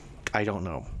 I don't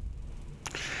know.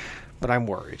 But I'm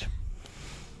worried.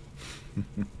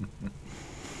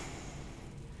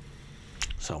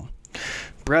 So,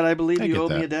 Brett, I believe you owe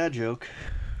me a dad joke.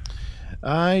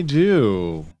 I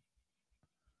do.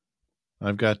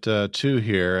 I've got two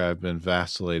here I've been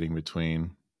vacillating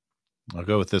between. I'll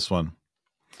go with this one.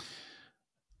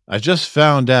 I just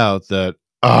found out that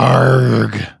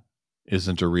ARG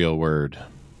isn't a real word.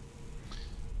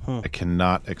 I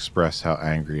cannot express how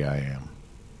angry I am.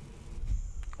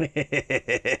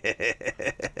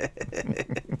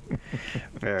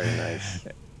 Very nice.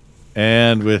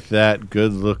 And with that,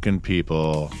 good looking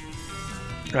people,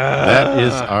 that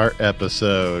is our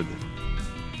episode.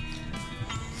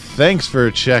 Thanks for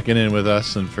checking in with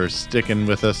us and for sticking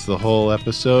with us the whole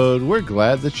episode. We're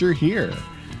glad that you're here.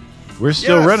 We're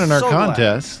still running our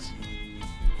contest.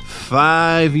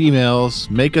 5 emails.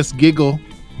 Make us giggle.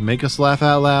 Make us laugh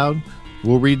out loud.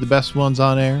 We'll read the best ones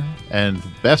on air. And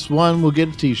the best one will get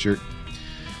a t-shirt.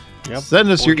 Yep. Send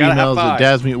us your emails at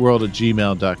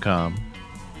dadsmeetworld@gmail.com.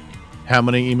 How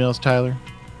many emails, Tyler?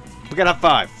 We gotta have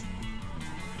 5.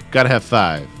 Gotta have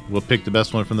 5. We'll pick the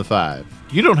best one from the 5.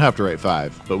 You don't have to write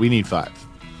 5, but we need 5.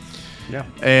 Yeah.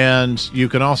 And you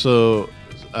can also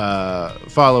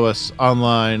follow us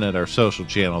online at our social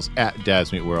channels at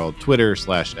Dads Meet World, Twitter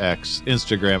 /X,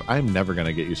 Instagram. I'm never going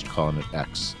to get used to calling it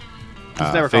X.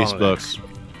 Facebook,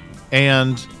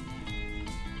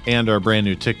 and our brand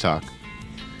new TikTok.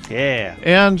 Yeah.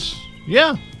 And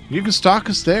yeah, you can stalk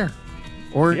us there,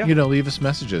 or leave us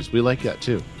messages. We like that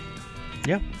too.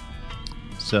 Yeah.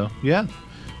 So yeah,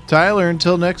 Tyler.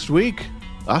 Until next week,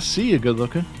 I'll see you. Good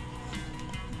looking.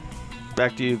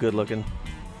 Back to you. Good looking.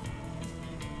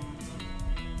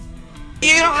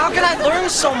 You know, how can I learn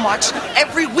so much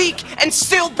every week and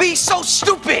still be so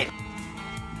stupid?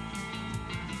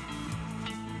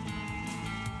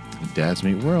 Dads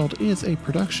Meet World is a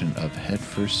production of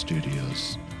Headfirst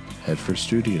Studios. Headfirst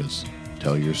Studios,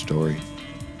 tell your story.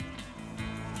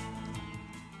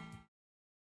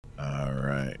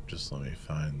 Alright, just let me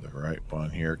find the right one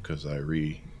here, because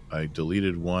I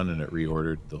deleted one and it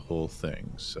reordered the whole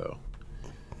thing, so...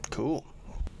 Cool.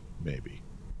 Maybe.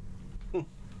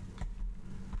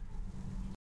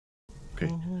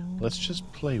 Okay, let's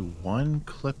just play one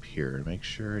clip here and make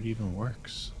sure it even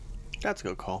works. That's a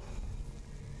good call.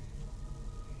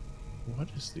 What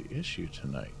is the issue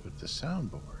tonight with the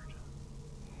soundboard?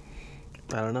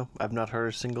 I don't know. I've not heard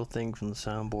a single thing from the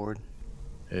soundboard.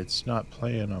 It's not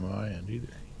playing on my end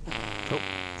either. Nope.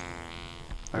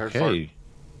 Okay,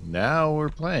 now we're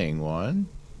playing one.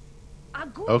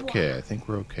 Okay, I think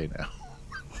we're okay now.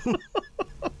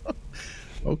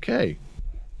 Okay,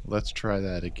 let's try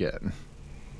that again.